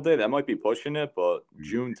Memorial Day, that might be pushing it, but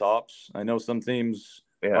June tops. I know some teams,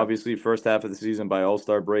 obviously, first half of the season by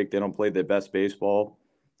All-Star break, they don't play their best baseball.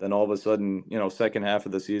 Then all of a sudden, second half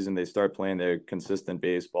of the season, they start playing their consistent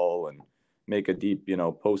baseball and make a deep,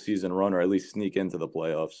 postseason run or at least sneak into the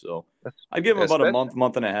playoffs. So I'd give them about a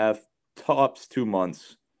month and a half, tops 2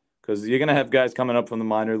 months, because you're going to have guys coming up from the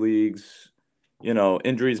minor leagues.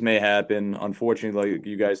 Injuries may happen. Unfortunately, like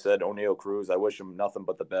you guys said, O'Neal Cruz, I wish him nothing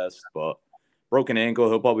but the best, but broken ankle,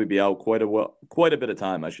 he'll probably be out quite a bit of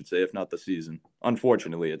time, I should say, if not the season.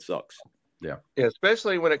 Unfortunately, it sucks. Yeah,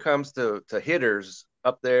 especially when it comes to hitters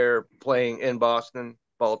up there playing in Boston,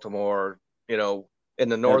 Baltimore, in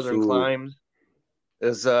the northern climes,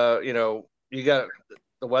 is you got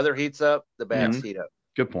the weather heats up, the bats heat up.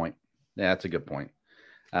 Good point. Yeah, that's a good point.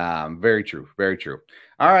 Very true. Very true.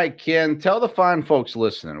 All right, Ken, tell the fine folks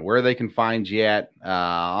listening where they can find you at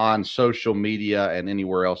on social media and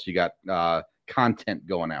anywhere else you got content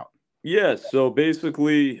going out. Yeah, so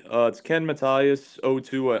basically, it's Ken Matthias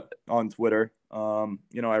 02 on Twitter.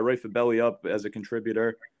 I write for Belly Up as a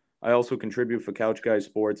contributor. I also contribute for Couch Guy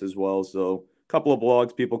Sports as well. So a couple of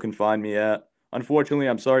blogs people can find me at. Unfortunately,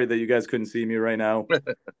 I'm sorry that you guys couldn't see me right now.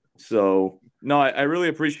 So, no, I really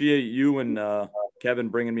appreciate you and Kevin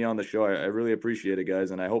bringing me on the show. I really appreciate it, guys,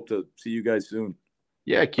 and I hope to see you guys soon.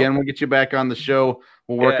 Yeah, Ken, we'll get you back on the show.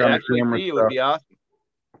 We'll work on the camera stuff. Would be awesome.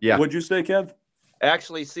 Yeah. What'd you say, Kev?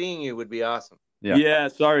 Actually seeing you would be awesome. Yeah,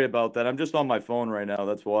 sorry about that. I'm just on my phone right now.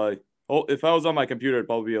 That's why. Oh, if I was on my computer, it'd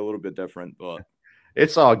probably be a little bit different, but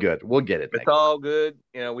it's all good. We'll get it. It's all good.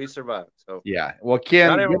 We survived. So yeah. Well, Ken,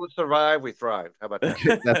 not everyone survive, we thrive. How about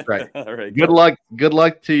that? That's right. All right. Good luck. Good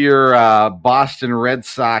luck to your Boston Red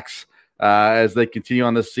Sox as they continue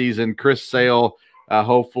on this season. Chris Sale,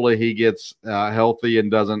 hopefully he gets healthy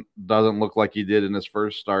and doesn't look like he did in his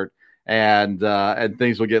first start. And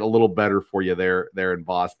things will get a little better for you there in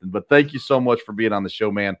Boston. But thank you so much for being on the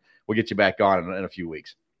show, man. We'll get you back on in a few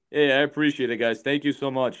weeks. Yeah, I appreciate it, guys. Thank you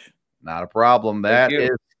so much. Not a problem. That is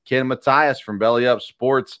Ken Matthias from Belly Up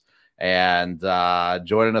Sports and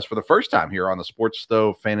joining us for the first time here on the Sports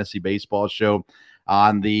Stove Fantasy Baseball Show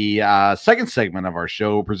on the second segment of our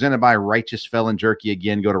show presented by Righteous Felon Jerky.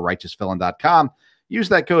 Again, go to righteousfelon.com. Use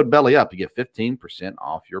that code BELLYUP to get 15%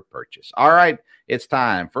 off your purchase. All right, it's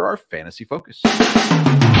time for our Fantasy Focus.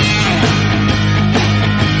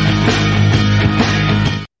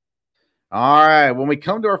 All right, when we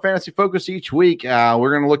come to our Fantasy Focus each week,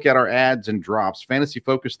 we're going to look at our ads and drops. Fantasy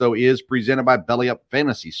Focus, though, is presented by Belly Up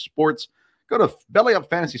Fantasy Sports. Go to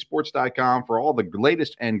bellyupfantasysports.com for all the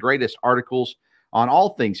latest and greatest articles on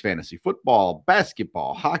all things fantasy football,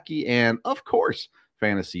 basketball, hockey, and, of course,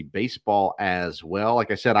 fantasy baseball as well.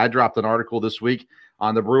 Like I said, I dropped an article this week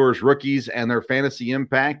on the Brewers rookies and their fantasy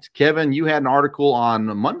impact. Kevin, you had an article on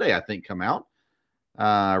Monday, I think, come out,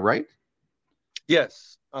 right?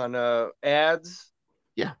 Yes. ads.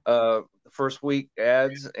 Yeah. The first week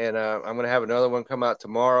ads, and I'm going to have another one come out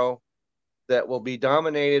tomorrow that will be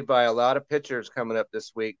dominated by a lot of pitchers coming up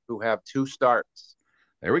this week who have 2 starts.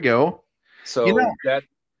 There we go. So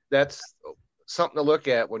that's something to look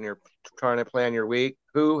at when you're trying to plan your week.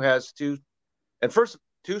 Who has 2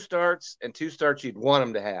 starts and 2 starts you'd want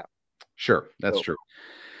them to have. Sure, that's true.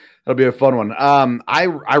 That'll be a fun one.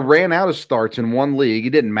 I ran out of starts in one league.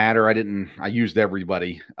 It didn't matter. I used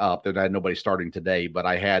everybody up. I had nobody starting today, but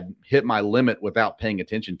I had hit my limit without paying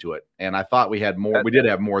attention to it. And I thought we had more. We did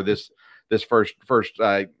have more this first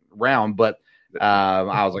round, but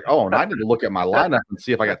I was like, oh, and I need to look at my lineup and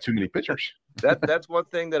see if I got too many pitchers. That's one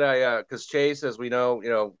thing that because Chase, as we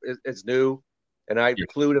know, it's new, and I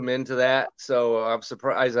clued him into that. So I'm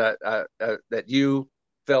surprised that you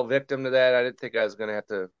fell victim to that. I didn't think I was going to have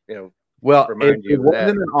to, remind you of that.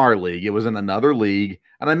 It wasn't in our league. It was in another league,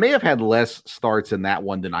 and I may have had less starts in that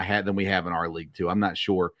one than we have in our league too. I'm not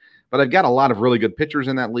sure, but I've got a lot of really good pitchers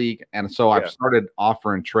in that league, and so I've started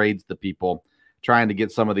offering trades to people, trying to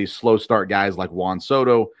get some of these slow start guys like Juan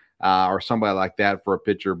Soto or somebody like that for a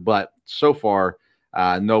pitcher. But so far,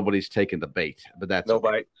 nobody's taken the bait. But that's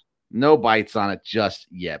no bites on it just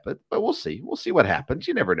yet. But we'll see. We'll see what happens.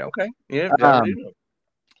 You never know. Okay. Yeah.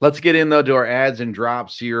 Let's get in, though, to our ads and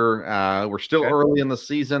drops here. We're still early in the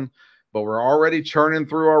season, but we're already churning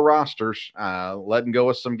through our rosters, letting go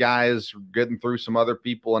of some guys, getting through some other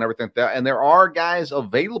people and everything like that. And there are guys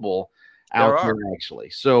available out here, actually.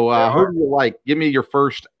 So who do you like? Give me your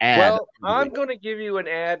first ad. Well, I'm going to give you an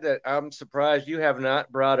ad that I'm surprised you have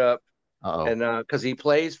not brought up. And because he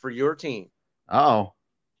plays for your team. All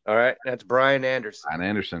right. That's Brian Anderson. Brian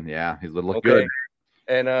Anderson. Yeah. He's going to look good.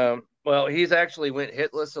 And, well, he's actually went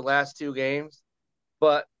hitless the last 2 games,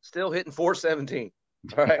 but still hitting .417.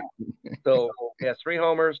 All right. So he has 3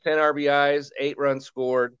 homers, 10 RBIs, 8 runs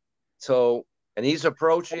scored. So, and he's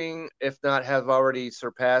approaching, if not have already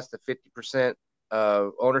surpassed the 50%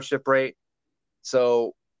 ownership rate.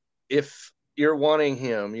 So if you're wanting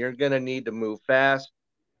him, you're going to need to move fast.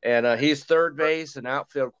 And he's third base and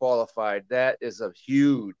outfield qualified. That is a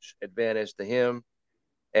huge advantage to him.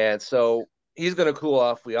 And so he's going to cool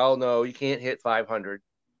off. We all know you can't hit 500,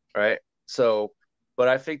 right? So, but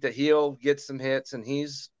I think that he'll get some hits, and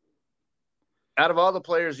he's out of all the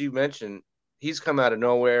players you mentioned, he's come out of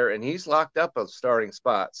nowhere, and he's locked up a starting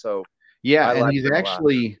spot. So, yeah, and he's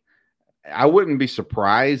actually – I wouldn't be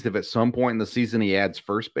surprised if at some point in the season he adds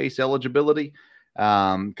first base eligibility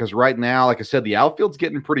because right now, like I said, the outfield's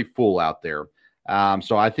getting pretty full out there.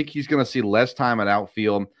 So I think he's going to see less time at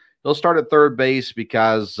outfield. He'll start at third base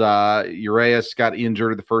because Urias got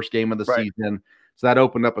injured the first game of the season. So that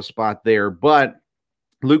opened up a spot there. But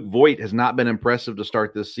Luke Voit has not been impressive to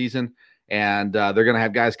start this season. And they're going to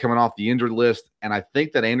have guys coming off the injured list. And I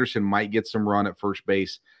think that Anderson might get some run at first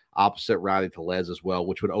base opposite Riley Tellez as well,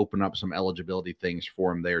 which would open up some eligibility things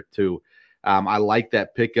for him there too. I like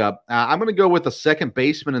that pickup. I'm going to go with the second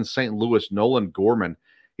baseman in St. Louis, Nolan Gorman.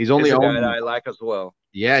 He's only owned, guy that I like as well.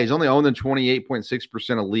 Yeah, he's only owned in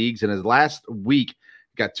 28.6% of leagues. In his last week,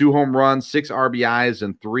 got 2 home runs, 6 RBIs,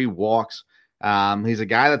 and 3 walks. He's a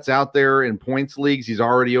guy that's out there in points leagues. He's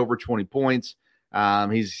already over 20 points.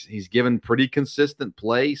 He's given pretty consistent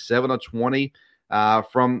play, 7 of 20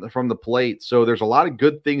 from the plate. So there's a lot of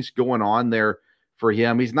good things going on there for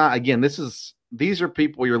him. He's not, again, these are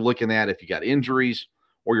people you're looking at if you got injuries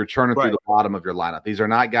or you're churning through the bottom of your lineup. These are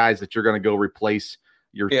not guys that you're going to go replace.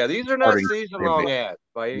 These are not season-long ads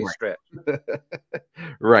by any stretch.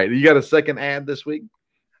 Right. You got a second ad this week?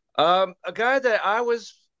 A guy that I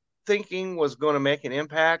was thinking was going to make an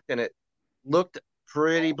impact, and it looked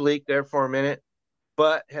pretty bleak there for a minute,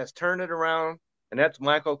 but has turned it around, and that's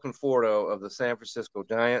Michael Conforto of the San Francisco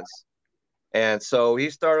Giants. And so he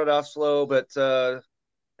started off slow, but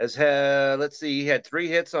he had 3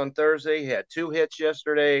 hits on Thursday. He had 2 hits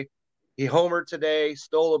yesterday. He homered today,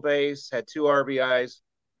 stole a base, had 2 RBIs.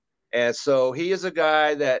 And so he is a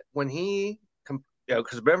guy that when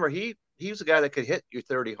because remember, he was a guy that could hit you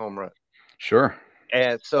 30 home runs. Sure.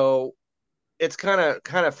 And so it's kind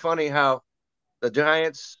of funny how the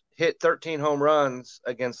Giants hit 13 home runs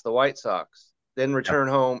against the White Sox, then return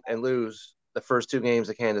home and lose the first 2 games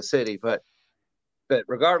of Kansas City. But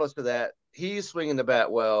regardless of that, he's swinging the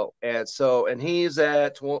bat well. And he's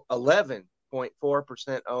at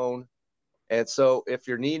 11.4% owned. And so if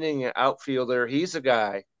you're needing an outfielder, he's a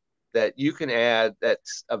guy that you can add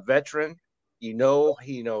that's a veteran. He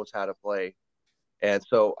knows how to play. And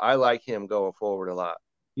so I like him going forward a lot.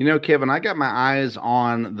 Kevin, I got my eyes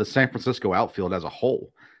on the San Francisco outfield as a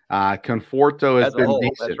whole. Conforto has been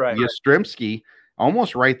decent. That's right. Yastrzemski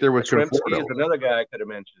almost right there with Shrimpsky Conforto. is another guy I could have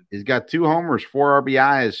mentioned. He's got 2 homers, 4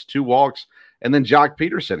 RBIs, 2 walks. And then Jock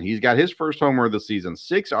Peterson, he's got his first homer of the season,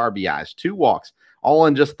 6 RBIs, 2 walks, all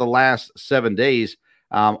in just the last 7 days.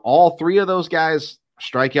 All 3 of those guys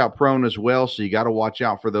strikeout prone as well, so you got to watch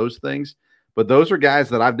out for those things. But those are guys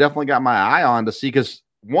that I've definitely got my eye on to see, because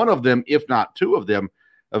one of them, if not 2 of them,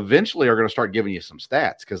 eventually are going to start giving you some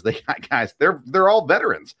stats, because they got guys, they're all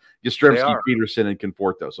veterans. Yastrzemski, Peterson, and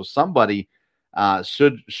Conforto. So somebody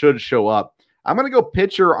should show up. I'm going to go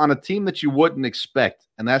pitcher on a team that you wouldn't expect,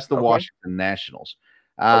 and that's the Washington Nationals.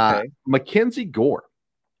 Mackenzie Gore,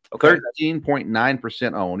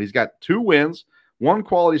 13.9% owned. He's got 2 wins, 1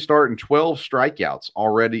 quality start, and 12 strikeouts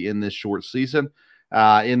already in this short season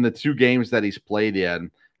in the 2 games that he's played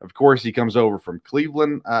in. Of course, he comes over from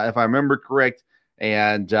Cleveland, if I remember correct,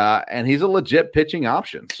 and he's a legit pitching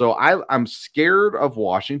option. So I'm scared of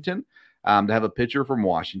Washington, to have a pitcher from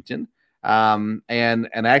Washington. And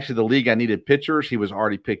actually the league I needed pitchers, he was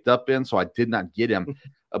already picked up in, so I did not get him.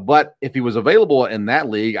 But if he was available in that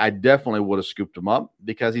league, I definitely would have scooped him up,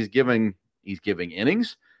 because he's giving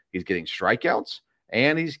innings, he's getting strikeouts,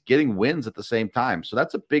 and he's getting wins at the same time. So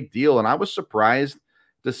that's a big deal. And I was surprised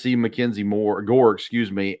to see Gore,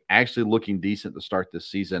 actually looking decent to start this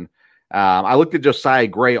season. I looked at Josiah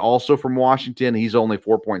Gray, also from Washington. He's only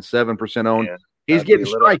 4.7% owned. Yeah, he's getting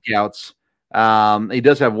strikeouts. He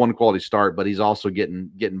does have 1 quality start, but he's also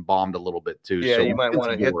getting bombed a little bit too. Yeah, so you might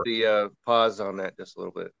want to hit the pause on that just a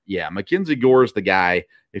little bit. Yeah, Mackenzie Gore is the guy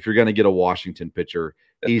if you're going to get a Washington pitcher.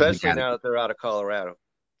 Especially now that they're out of Colorado.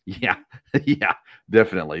 Yeah,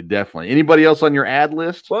 definitely. Anybody else on your ad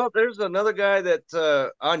list? Well, there's another guy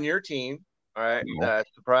that on your team, all right,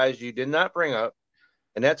 surprised you did not bring up,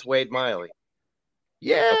 and that's Wade Miley.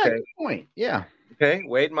 Yeah, good point. Yeah. Okay,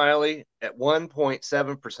 Wade Miley at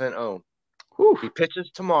 1.7% owned. Whew. He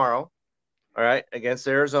pitches tomorrow, all right, against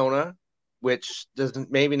Arizona, which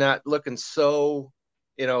doesn't maybe not looking so,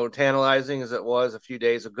 tantalizing as it was a few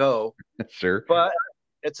days ago. Sure. But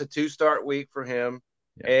it's a 2-start week for him.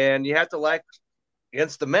 Yeah. And you have to like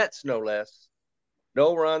against the Mets, no less.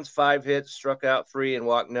 No runs, 5 hits, struck out 3 and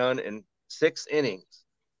walked none in 6 innings.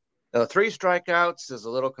 Now, 3 strikeouts is a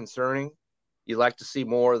little concerning. You like to see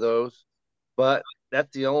more of those, but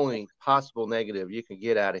that's the only possible negative you can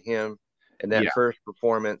get out of him in that first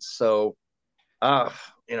performance. So,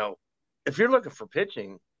 if you're looking for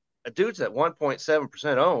pitching, a dude's at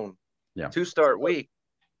 1.7% owned, 2-start week,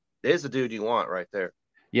 there's the dude you want right there.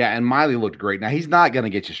 Yeah, and Miley looked great. Now, he's not going to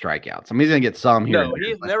get you strikeouts. I mean, he's going to get some here. No,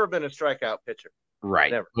 he's never been a strikeout pitcher. Right.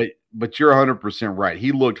 Never. But you're 100% right.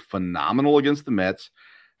 He looked phenomenal against the Mets.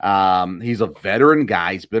 He's a veteran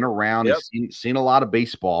guy. He's been around. Yep. He's seen a lot of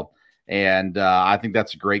baseball. And I think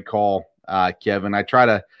that's a great call, Kevin. I try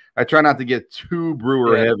not to get too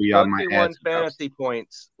Brewer heavy on my ads. 21 fantasy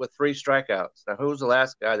points with 3 strikeouts. Now, who's the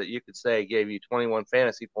last guy that you could say gave you 21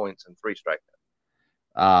 fantasy points and 3 strikeouts?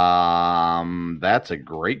 That's a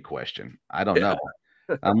great question. I don't know.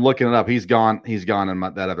 I'm looking it up. He's gone in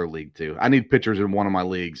that other league too. I need pitchers in one of my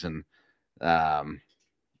leagues, and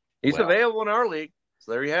he's available in our league.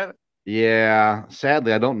 So there you have it. Yeah,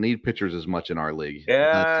 sadly, I don't need pitchers as much in our league.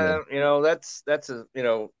 Yeah, that's a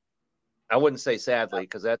I wouldn't say sadly,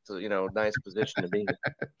 because that's a nice position to be in.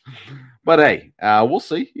 But hey, we'll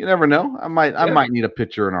see. You never know. I might need a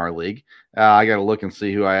pitcher in our league. I got to look and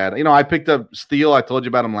see who I had. I picked up Steele. I told you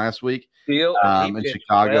about him last week. Steele in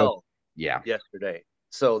Chicago. Yesterday.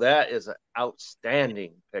 So that is an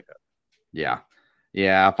outstanding pickup. Yeah.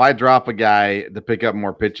 If I drop a guy to pick up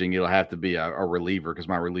more pitching, it'll have to be a reliever, because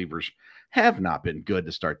my relievers have not been good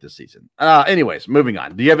to start this season. Anyways, moving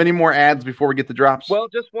on. Do you have any more ads before we get the drops? Well,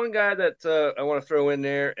 just one guy that I want to throw in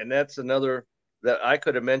there, and that's another that I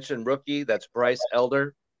could have mentioned, rookie. That's Bryce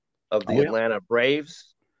Elder of the Atlanta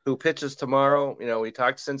Braves, who pitches tomorrow. We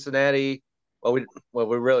talked Cincinnati. Well, we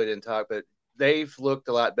really didn't talk, but they've looked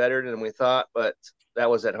a lot better than we thought, but that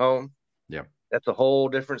was at home. Yeah. That's a whole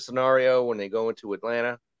different scenario when they go into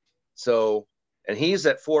Atlanta. So, and he's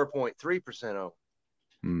at 4.3%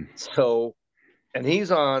 owned. So, and he's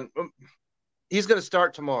going to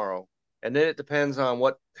start tomorrow, and then it depends on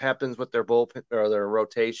what happens with their bullpen or their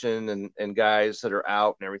rotation and guys that are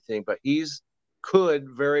out and everything. But he's could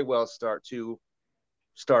very well start 2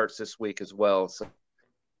 starts this week as well. So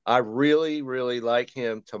I really, really like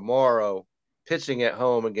him tomorrow pitching at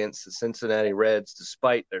home against the Cincinnati Reds,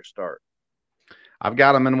 despite their start. I've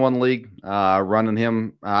got him in one league, running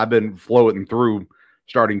him. I've been floating through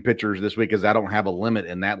starting pitchers this week because I don't have a limit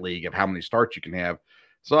in that league of how many starts you can have.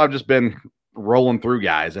 So I've just been rolling through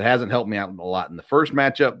guys. It hasn't helped me out a lot in the first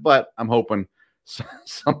matchup, but I'm hoping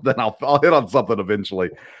something. I'll hit on something eventually.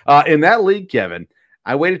 In that league, Kevin,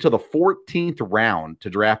 I waited till the 14th round to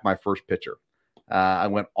draft my first pitcher. I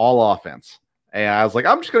went all offense, and I was like,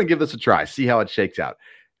 I'm just going to give this a try, see how it shakes out.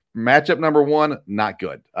 Matchup number 1, not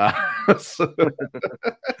good. I'm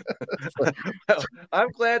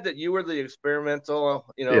glad that you were the experimental,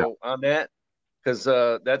 on that, because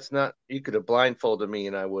that's not. You could have blindfolded me,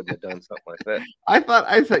 and I wouldn't have done something like that. I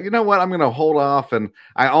thought, you know what? I'm going to hold off, and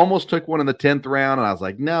I almost took one in the 10th round, and I was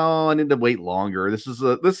like, no, I need to wait longer. This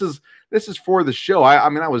is for the show. I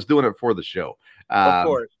mean, I was doing it for the show. Of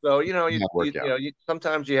course. So you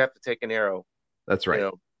sometimes you have to take an arrow. That's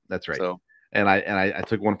right. That's right. So. And I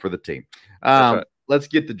took one for the team. Right. Let's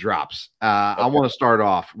get the drops. I want to start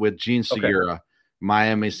off with Gene Segura,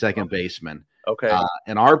 Miami's second baseman. Okay.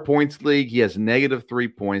 In our points league, he has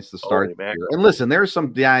 -3 points to start. And listen, there are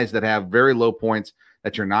some guys that have very low points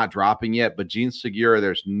that you're not dropping yet, but Gene Segura,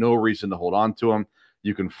 there's no reason to hold on to him.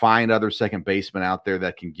 You can find other second basemen out there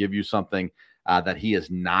that can give you something that he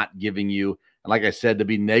is not giving you. And like I said, to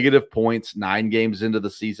be negative points 9 games into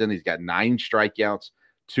the season, he's got 9 strikeouts,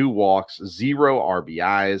 2 walks, 0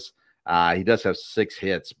 RBIs. He does have 6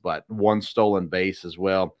 hits, but 1 stolen base as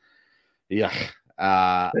well. Yeah.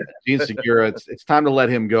 Gene Segura, it's time to let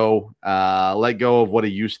him go, let go of what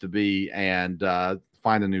he used to be, and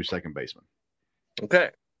find a new second baseman.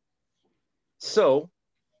 Okay. So,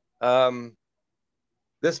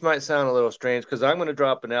 this might sound a little strange because I'm going to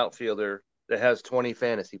drop an outfielder that has 20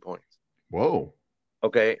 fantasy points. Whoa.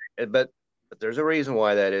 Okay. But there's a reason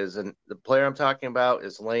why that is. And the player I'm talking about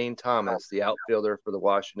is Lane Thomas, the outfielder for the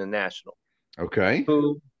Washington Nationals. Okay.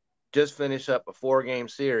 Who just finished up a 4-game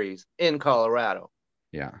series in Colorado.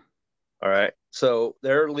 Yeah. All right. So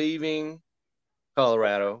they're leaving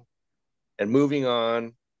Colorado and moving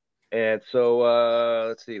on. And so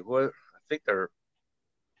let's see. I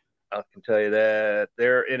can tell you that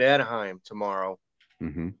they're in Anaheim tomorrow.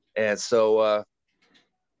 Mm-hmm. And so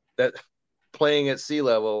that playing at sea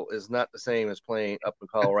level is not the same as playing up in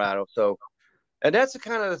Colorado. So, and that's the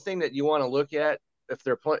kind of the thing that you want to look at if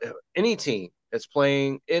they're playing any team that's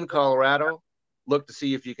playing in Colorado. Look to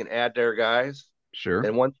see if you can add their guys. Sure.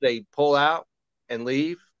 And once they pull out and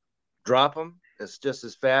leave, drop them. It's just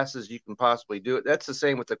as fast as you can possibly do it. That's the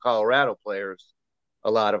same with the Colorado players,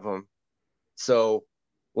 a lot of them. So,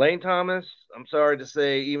 Lane Thomas, I'm sorry to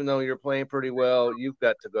say, even though you're playing pretty well, you've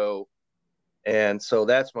got to go. And so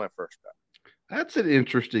that's my first guy. That's an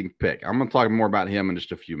interesting pick. I'm going to talk more about him in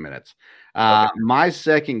just a few minutes. My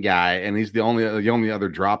second guy, and he's the only other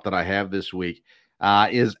drop that I have this week,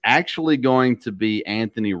 is actually going to be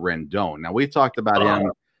Anthony Rendon. Now, we talked about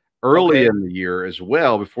him early in the year as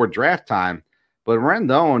well before draft time, but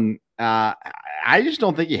Rendon, I just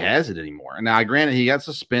don't think he has it anymore. Now, granted, he got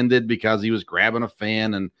suspended because he was grabbing a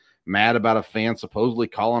fan and mad about a fan supposedly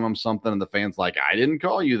calling him something, and the fan's like, I didn't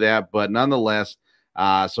call you that, but nonetheless,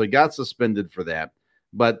 so he got suspended for that.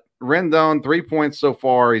 But Rendon, 3 points so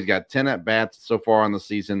far. He's got 10 at-bats so far on the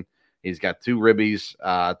season. He's got 2 ribbies,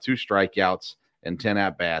 2 strikeouts, and 10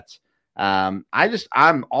 at-bats. I'm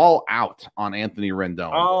all out on Anthony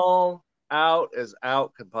Rendon. All out as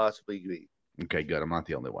out could possibly be. Okay, good. I'm not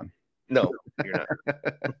the only one. No, you're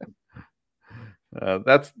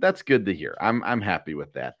not. That's good to hear. I'm happy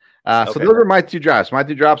with that. So those are my 2 drops. My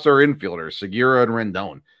 2 drops are infielders, Segura and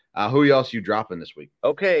Rendon. Who else you dropping this week?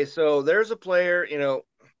 Okay, so there's a player,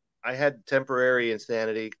 I had temporary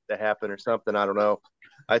insanity that happened or something. I don't know.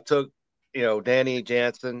 I took, Danny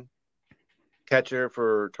Jansen, catcher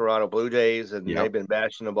for Toronto Blue Jays, and they've been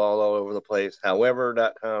bashing the ball all over the place.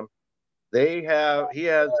 However.com, he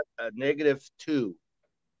has a -2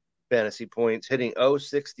 fantasy points, hitting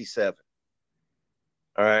 .067.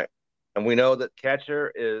 All right. And we know that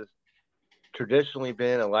catcher is traditionally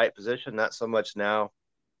been a light position, not so much now.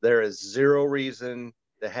 There is zero reason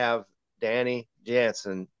to have Danny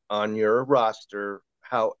Jansen on your roster,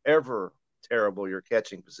 however terrible your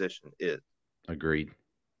catching position is. Agreed.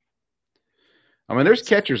 I mean, there's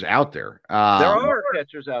catchers out there. There are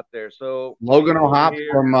catchers out there. So Logan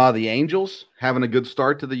O'Hoppe from the Angels having a good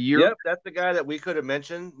start to the year. Yep, that's the guy that we could have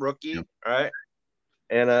mentioned, rookie, right?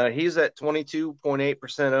 And he's at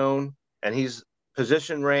 22.8% owned, and he's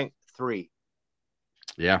position ranked 3.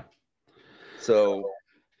 Yeah. So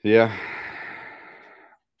yeah.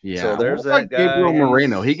 So there's that guy. Gabriel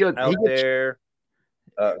Moreno. He got there.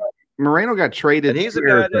 Moreno got traded. And he's a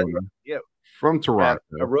guy that from Toronto,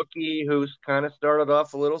 a rookie who's kind of started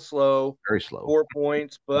off a little slow, very slow, 4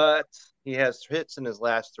 points, but he has hits in his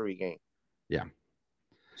last 3 games. Yeah.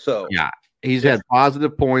 So he's had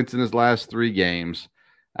positive points in his last 3 games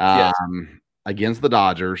against the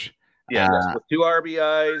Dodgers. Yeah, with 2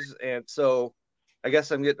 RBIs, and so I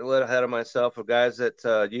guess I'm getting a little ahead of myself of guys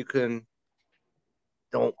that you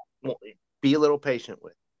don't be a little patient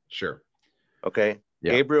with. Sure. Okay.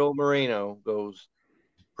 Yeah. Gabriel Moreno goes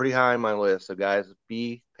pretty high on my list of guys.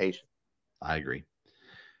 Be patient. I agree.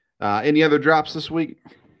 Any other drops this week?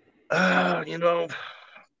 We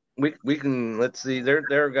can, let's see. There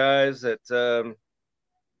are guys that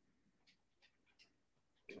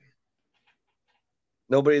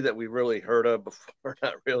nobody that we really heard of before,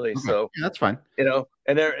 not really. Okay. So yeah, that's fine. And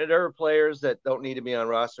there are players that don't need to be on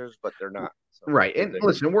rosters, but they're not. So Right. And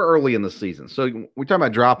listen, we're early in the season. So we're talking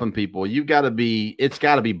about dropping people. It's got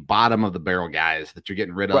to be bottom of the barrel guys that you're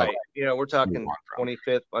getting rid of. Right. We're talking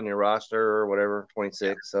 25th on your roster or whatever,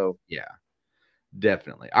 26. So yeah,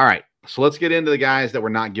 definitely. All right. So let's get into the guys that we're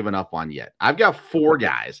not giving up on yet. I've got 4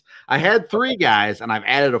 guys. I had 3 guys, and I've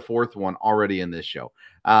added a 4th one already in this show.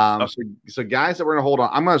 So guys that we're going to hold on.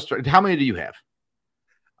 I'm going to start. How many do you have?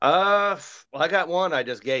 Well, I got one I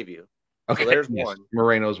just gave you. Okay. So there's one.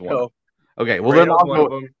 Moreno's one. So, okay. Well, then I'll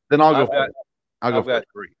go. I've got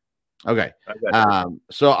 3. Okay.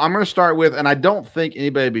 So I'm going to start with, and I don't think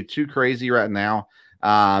anybody would be too crazy right now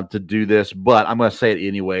to do this, but I'm going to say it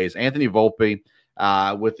anyways. Anthony Volpe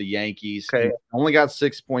with the Yankees. Okay. He only got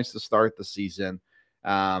 6 points to start the season.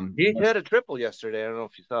 He had a triple yesterday. I don't know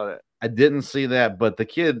if you saw that. I didn't see that, but the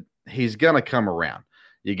kid, he's going to come around.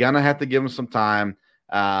 You're going to have to give him some time.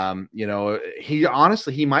 He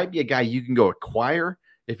might be a guy you can go acquire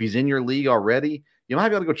if he's in your league already. You might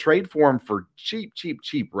be able to go trade for him for cheap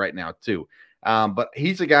right now too. But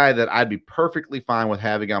he's a guy that I'd be perfectly fine with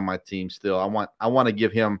having on my team still. I want to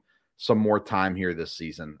give him some more time here this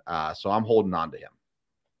season. So I'm holding on to him.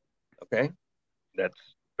 Okay.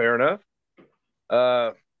 That's fair enough.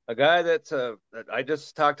 A guy that I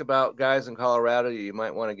just talked about, guys in Colorado you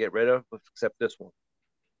might want to get rid of, except this one.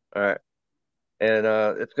 All right. And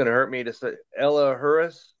it's going to hurt me to say Ella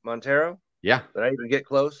Harris Montero. Yeah. Did I even get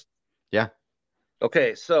close? Yeah.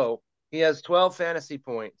 Okay, so he has 12 fantasy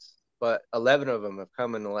points, but 11 of them have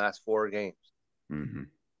come in the last 4 games. Mm-hmm.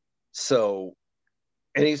 So,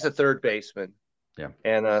 and he's a third baseman. Yeah.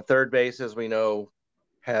 And third base, as we know,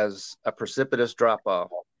 has a precipitous drop-off.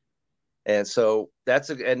 And so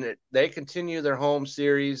and they continue their home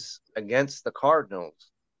series against the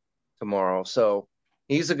Cardinals tomorrow. So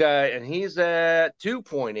he's a guy, and he's at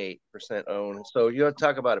 2.8% owned. So you have to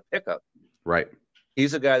talk about a pickup. Right.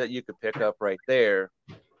 He's a guy that you could pick up right there.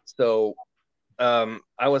 So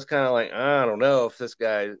I was kind of like, I don't know if this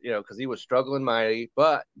guy, because he was struggling mighty,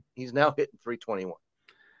 but he's now hitting 321.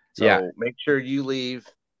 So make sure you leave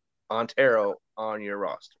Montero on your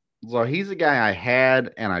roster. So he's a guy I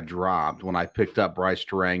had and I dropped when I picked up Bryce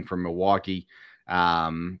Terang from Milwaukee.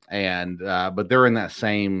 But they're in that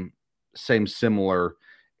same similar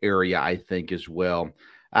area, I think, as well.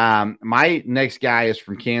 My next guy is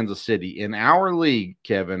from Kansas City. In our league,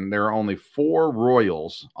 Kevin, there are only 4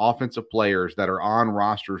 Royals offensive players that are on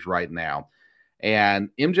rosters right now. And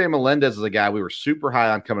MJ Melendez is a guy we were super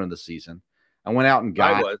high on coming into the season. I went out and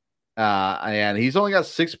got and he's only got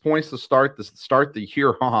 6 points to start the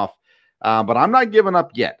year off. But I'm not giving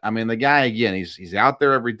up yet. I mean, the guy, again, he's out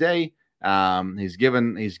there every day. He's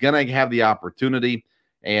going to have the opportunity.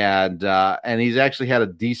 And he's actually had a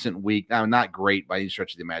decent week. Now, not great by any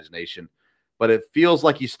stretch of the imagination, but it feels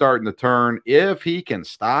like he's starting to turn. If he can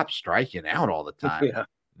stop striking out all the time,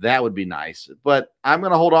 that would be nice. But I'm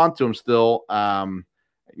going to hold on to him still. I'm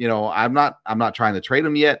not trying to trade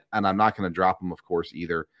him yet, and I'm not going to drop him, of course,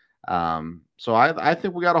 either. So I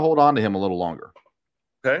think we got to hold on to him a little longer.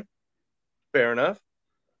 Okay, fair enough.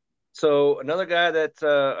 So another guy that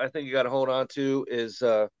I think you got to hold on to is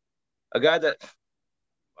a guy that.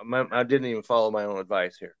 I didn't even follow my own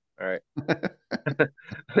advice here. All right.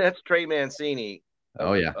 That's Trey Mancini.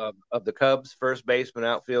 Of the Cubs, first baseman,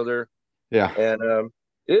 outfielder. Yeah. And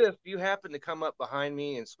if you happen to come up behind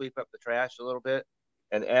me and sweep up the trash a little bit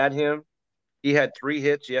and add him, he had 3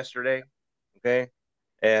 hits yesterday. Okay.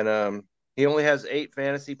 And he only has 8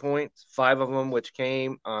 fantasy points, 5 of them which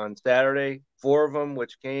came on Saturday, 4 of them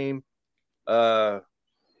which came 4-4,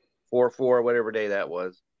 whatever day that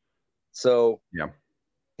was. So yeah.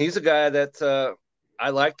 He's a guy that I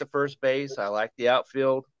like the first base. I like the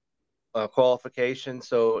outfield qualification.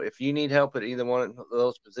 So if you need help at either one of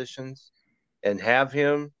those positions and have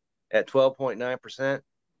him at 12.9%,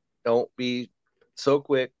 don't be so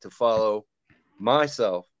quick to follow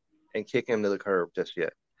myself and kick him to the curb just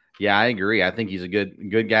yet. Yeah, I agree. I think he's a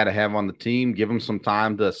good guy to have on the team. Give him some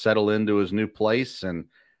time to settle into his new place. And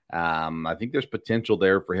I think there's potential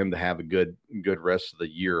there for him to have a good rest of the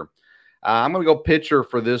year. I'm going to go pitcher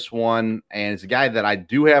for this one, and it's a guy that I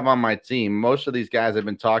do have on my team. Most of these guys I've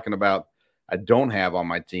been talking about I don't have on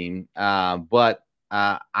my team. But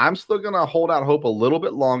I'm still going to hold out hope a little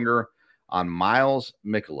bit longer on Miles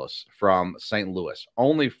Mikolas from St. Louis.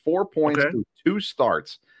 Only 4 points through 2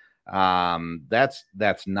 starts.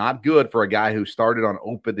 That's not good for a guy who started on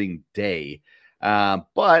opening day.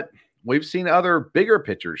 But we've seen other bigger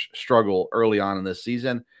pitchers struggle early on in this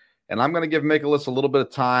season. And I'm going to give Mikolas a little bit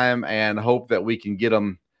of time and hope that we can get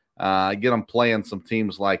him playing some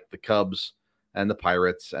teams like the Cubs and the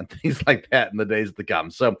Pirates and things like that in the days to come.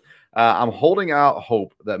 So I'm holding out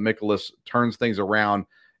hope that Mikolas turns things around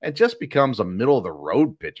and just becomes a middle of the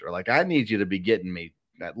road pitcher. Like, I need you to be getting me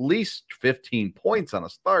at least 15 points on a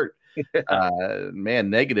start. Man,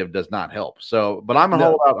 negative does not help. So, but I'm going to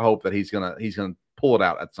hold out hope that he's going to pull it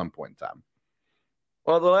out at some point in time.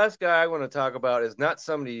 Well, the last guy I want to talk about is not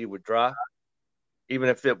somebody you would drop, even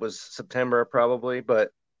if it was September probably,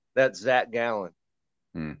 but that's Zach Gallen.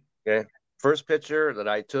 Okay. First pitcher that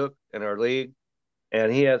I took in our league,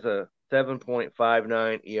 and he has a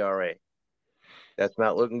 7.59 ERA. That's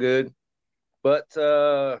not looking good. But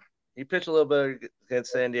he pitched a little bit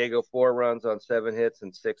against San Diego, 4 runs on 7 hits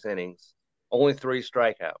and 6 innings, only 3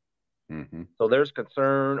 strikeouts. Mm-hmm. So there's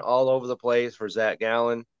concern all over the place for Zach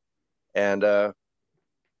Gallen. And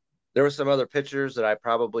there were some other pitchers that I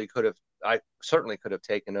certainly could have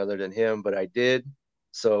taken other than him, but I did.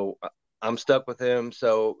 So I'm stuck with him.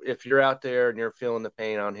 So if you're out there and you're feeling the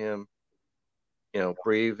pain on him,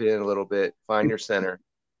 breathe in a little bit, find your center,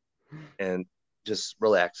 and just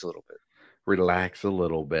relax a little bit. Relax a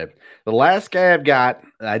little bit. The last guy I've got,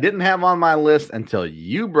 I didn't have on my list until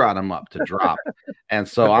you brought him up to drop. And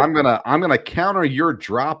so I'm gonna counter your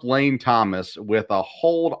drop Lane Thomas with a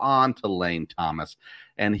hold on to Lane Thomas.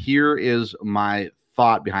 And here is my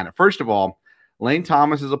thought behind it. First of all, Lane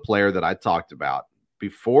Thomas is a player that I talked about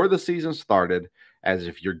before the season started, as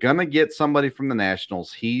if you're going to get somebody from the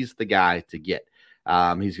Nationals, he's the guy to get.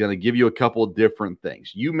 He's going to give you a couple of different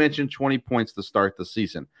things. You mentioned 20 points to start the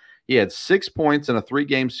season. He had 6 points in a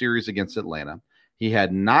 3-game series against Atlanta. He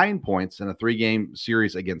had 9 points in a 3-game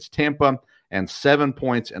series against Tampa and 7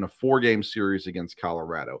 points in a 4-game series against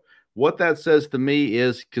Colorado. What that says to me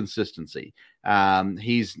is consistency.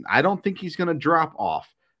 I don't think he's going to drop off.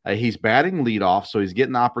 He's batting leadoff, so he's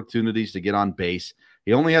getting opportunities to get on base.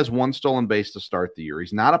 He only has 1 stolen base to start the year.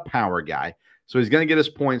 He's not a power guy, so he's going to get his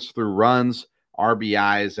points through runs,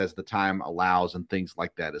 RBIs as the time allows, and things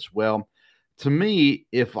like that as well. To me,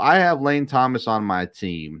 if I have Lane Thomas on my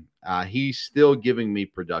team, he's still giving me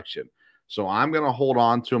production. So I'm going to hold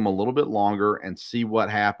on to him a little bit longer and see what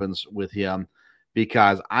happens with him,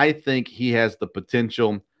 because I think he has the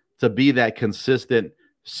potential to be that consistent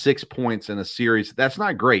 6 points in a series. That's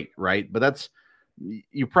not great, right? But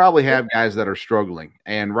you probably have guys that are struggling.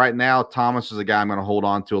 And right now, Thomas is a guy I'm going to hold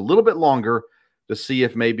on to a little bit longer to see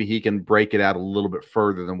if maybe he can break it out a little bit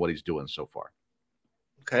further than what he's doing so far.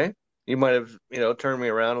 Okay. You might have, turned me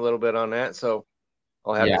around a little bit on that. So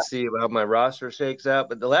I'll have to see how my roster shakes out.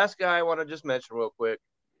 But the last guy I want to just mention real quick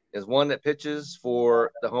is one that pitches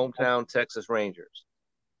for the hometown Texas Rangers.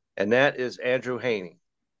 And that is Andrew Heaney.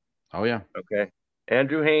 Oh, yeah. Okay.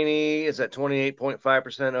 Andrew Heaney is at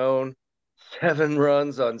 28.5% owned, 7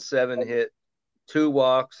 runs on 7 hits, 2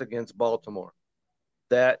 walks against Baltimore.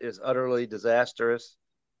 That is utterly disastrous.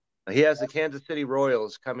 He has the Kansas City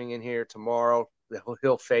Royals coming in here tomorrow.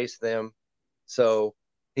 He'll face them. So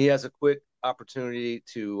he has a quick opportunity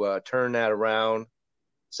to turn that around.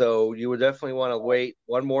 So you would definitely want to wait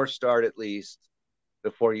one more start at least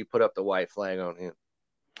before you put up the white flag on him.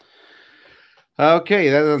 Okay,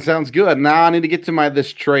 that sounds good. Now I need to get to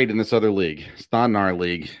this trade in this other league. It's not in our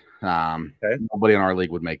league. Nobody in our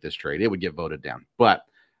league would make this trade. It would get voted down. But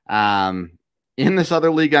in this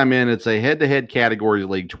other league I'm in, it's a head-to-head category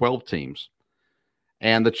league, 12 teams.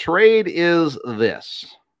 And the trade is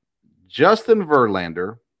this. Justin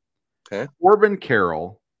Verlander, Corbin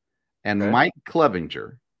Carroll, and Mike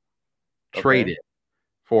Clevinger traded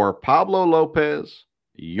for Pablo Lopez,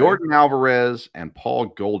 Yordan Alvarez, and Paul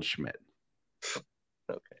Goldschmidt. So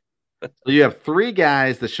you have 3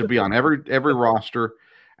 guys that should be on every roster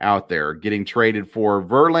out there getting traded for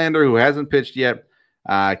Verlander, who hasn't pitched yet,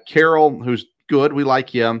 Carroll, who's good, we like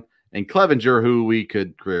him, and Clevinger, who we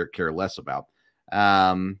could care less about.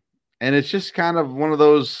 And it's just kind of one of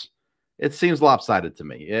those, it seems lopsided to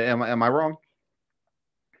me. Am I wrong?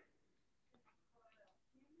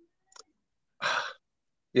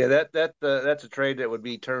 Yeah, that's a trade that would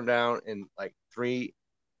be turned down in like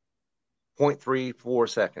 3.34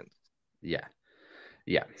 seconds. Yeah.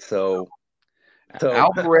 So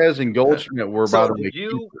Alvarez and Goldschmidt were, by the way,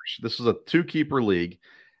 keepers. This is a 2-keeper league,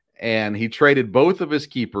 and he traded both of his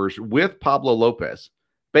keepers with Pablo Lopez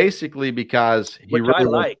basically because he Which really I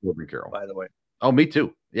likes like, Corbin Carroll. by the way. Oh, me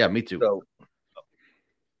too. Yeah, me too. So,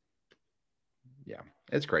 yeah,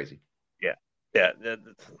 it's crazy. yeah.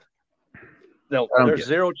 No, there's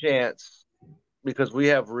zero chance because we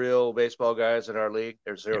have real baseball guys in our league.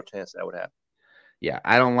 There's zero chance that would happen. Yeah,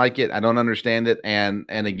 I don't like it. I don't understand it. And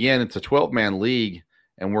again, it's a 12-man league,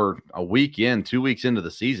 and we're a week in, 2 weeks into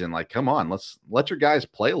the season. Like, come on, let's let your guys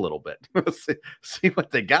play a little bit. see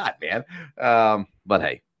what they got, man. But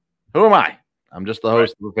hey, who am I? I'm just the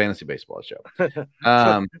host of a fantasy baseball show.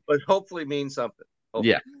 But hopefully means something.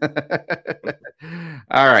 Hopefully. Yeah.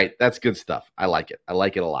 All right, that's good stuff. I like it. I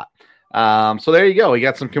like it a lot. So there you go. We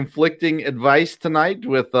got some conflicting advice tonight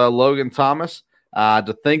with Logan Thomas.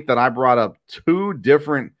 To think that I brought up two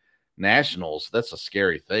different nationals, that's a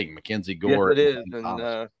scary thing. Mackenzie Gore. Yes, it is.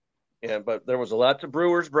 And yeah, but there was a lot to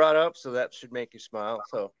Brewers brought up, so that should make you smile.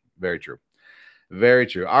 So very true. Very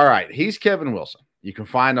true. All right. He's Kevin Wilson. You can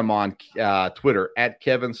find him on Twitter at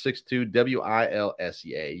Kevin62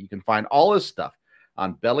 WILSEA. You can find all his stuff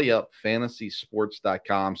on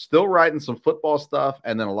bellyupfantasysports.com. Still writing some football stuff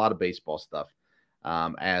and then a lot of baseball stuff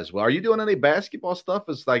as well. Are you doing any basketball stuff?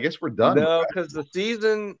 I guess we're done. No, because the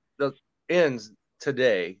season ends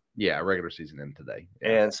today. Yeah, regular season ends today.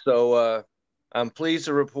 Yeah. And so I'm pleased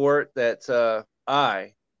to report that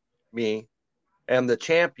I am the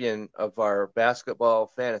champion of our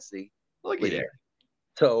basketball fantasy league.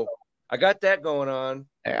 So I got that going on.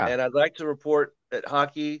 Yeah. And I'd like to report that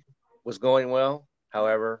hockey was going well.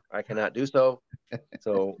 However, I cannot do so.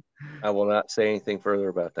 So I will not say anything further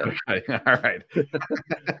about that. Okay. All right.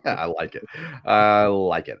 I like it. I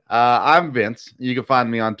like it. I'm Vince. You can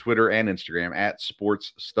find me on Twitter and Instagram at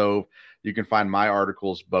Sports Stove. You can find my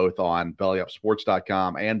articles both on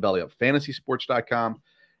bellyupsports.com and bellyupfantasysports.com.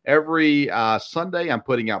 Every Sunday, I'm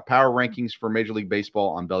putting out power rankings for Major League Baseball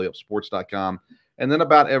on bellyupsports.com. And then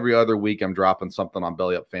about every other week, I'm dropping something on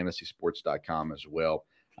bellyupfantasysports.com as well.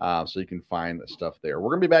 So you can find stuff there. We're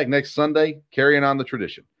going to be back next Sunday, carrying on the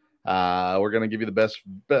tradition. We're going to give you the best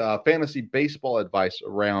fantasy baseball advice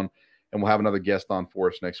around, and we'll have another guest on for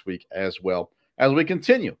us next week as well as we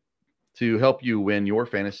continue to help you win your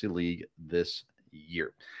fantasy league this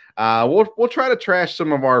year. We'll try to trash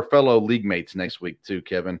some of our fellow league mates next week too,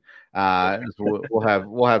 Kevin. We'll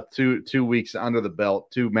have two weeks under the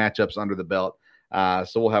belt, two matchups under the belt.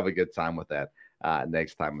 So we'll have a good time with that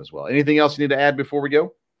next time as well. Anything else you need to add before we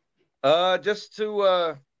go? Just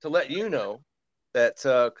to let you know that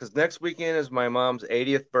because next weekend is my mom's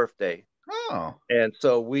 80th birthday. Oh. And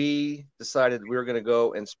so we decided we were going to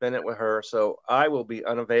go and spend it with her. So I will be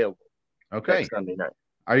unavailable. Okay. Next Sunday night.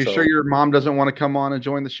 Are you sure your mom doesn't want to come on and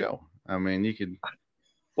join the show? I mean, you could.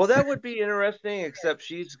 Well, that would be interesting, except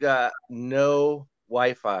she's got no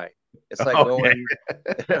Wi-Fi. It's like going.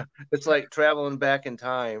 It's like traveling back in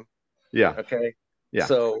time. Yeah. Okay. Yeah.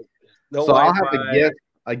 So no so Wi-Fi. I'll have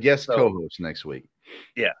a guest co-host next week.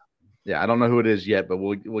 Yeah. Yeah. I don't know who it is yet, but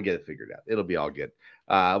we'll get it figured out. It'll be all good.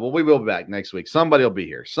 Well, we will be back next week. Somebody will be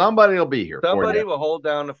here. Somebody will hold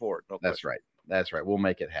down the fort. No That's right. That's right. We'll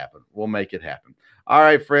make it happen. All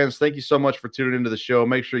right, friends. Thank you so much for tuning into the show.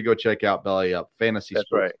 Make sure you go check out Belly Up Fantasy That's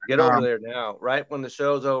Sports. Right. Get over there now. Right when the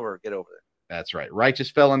show's over, get over there. That's right.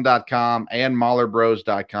 RighteousFelon.com and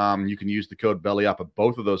MahlerBros.com. You can use the code BELLYUP at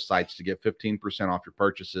both of those sites to get 15% off your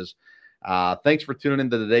purchases. Thanks for tuning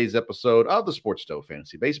into today's episode of the Sports Stove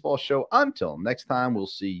Fantasy Baseball Show. Until next time, we'll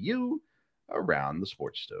see you around the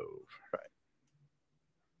Sports Stove. Right.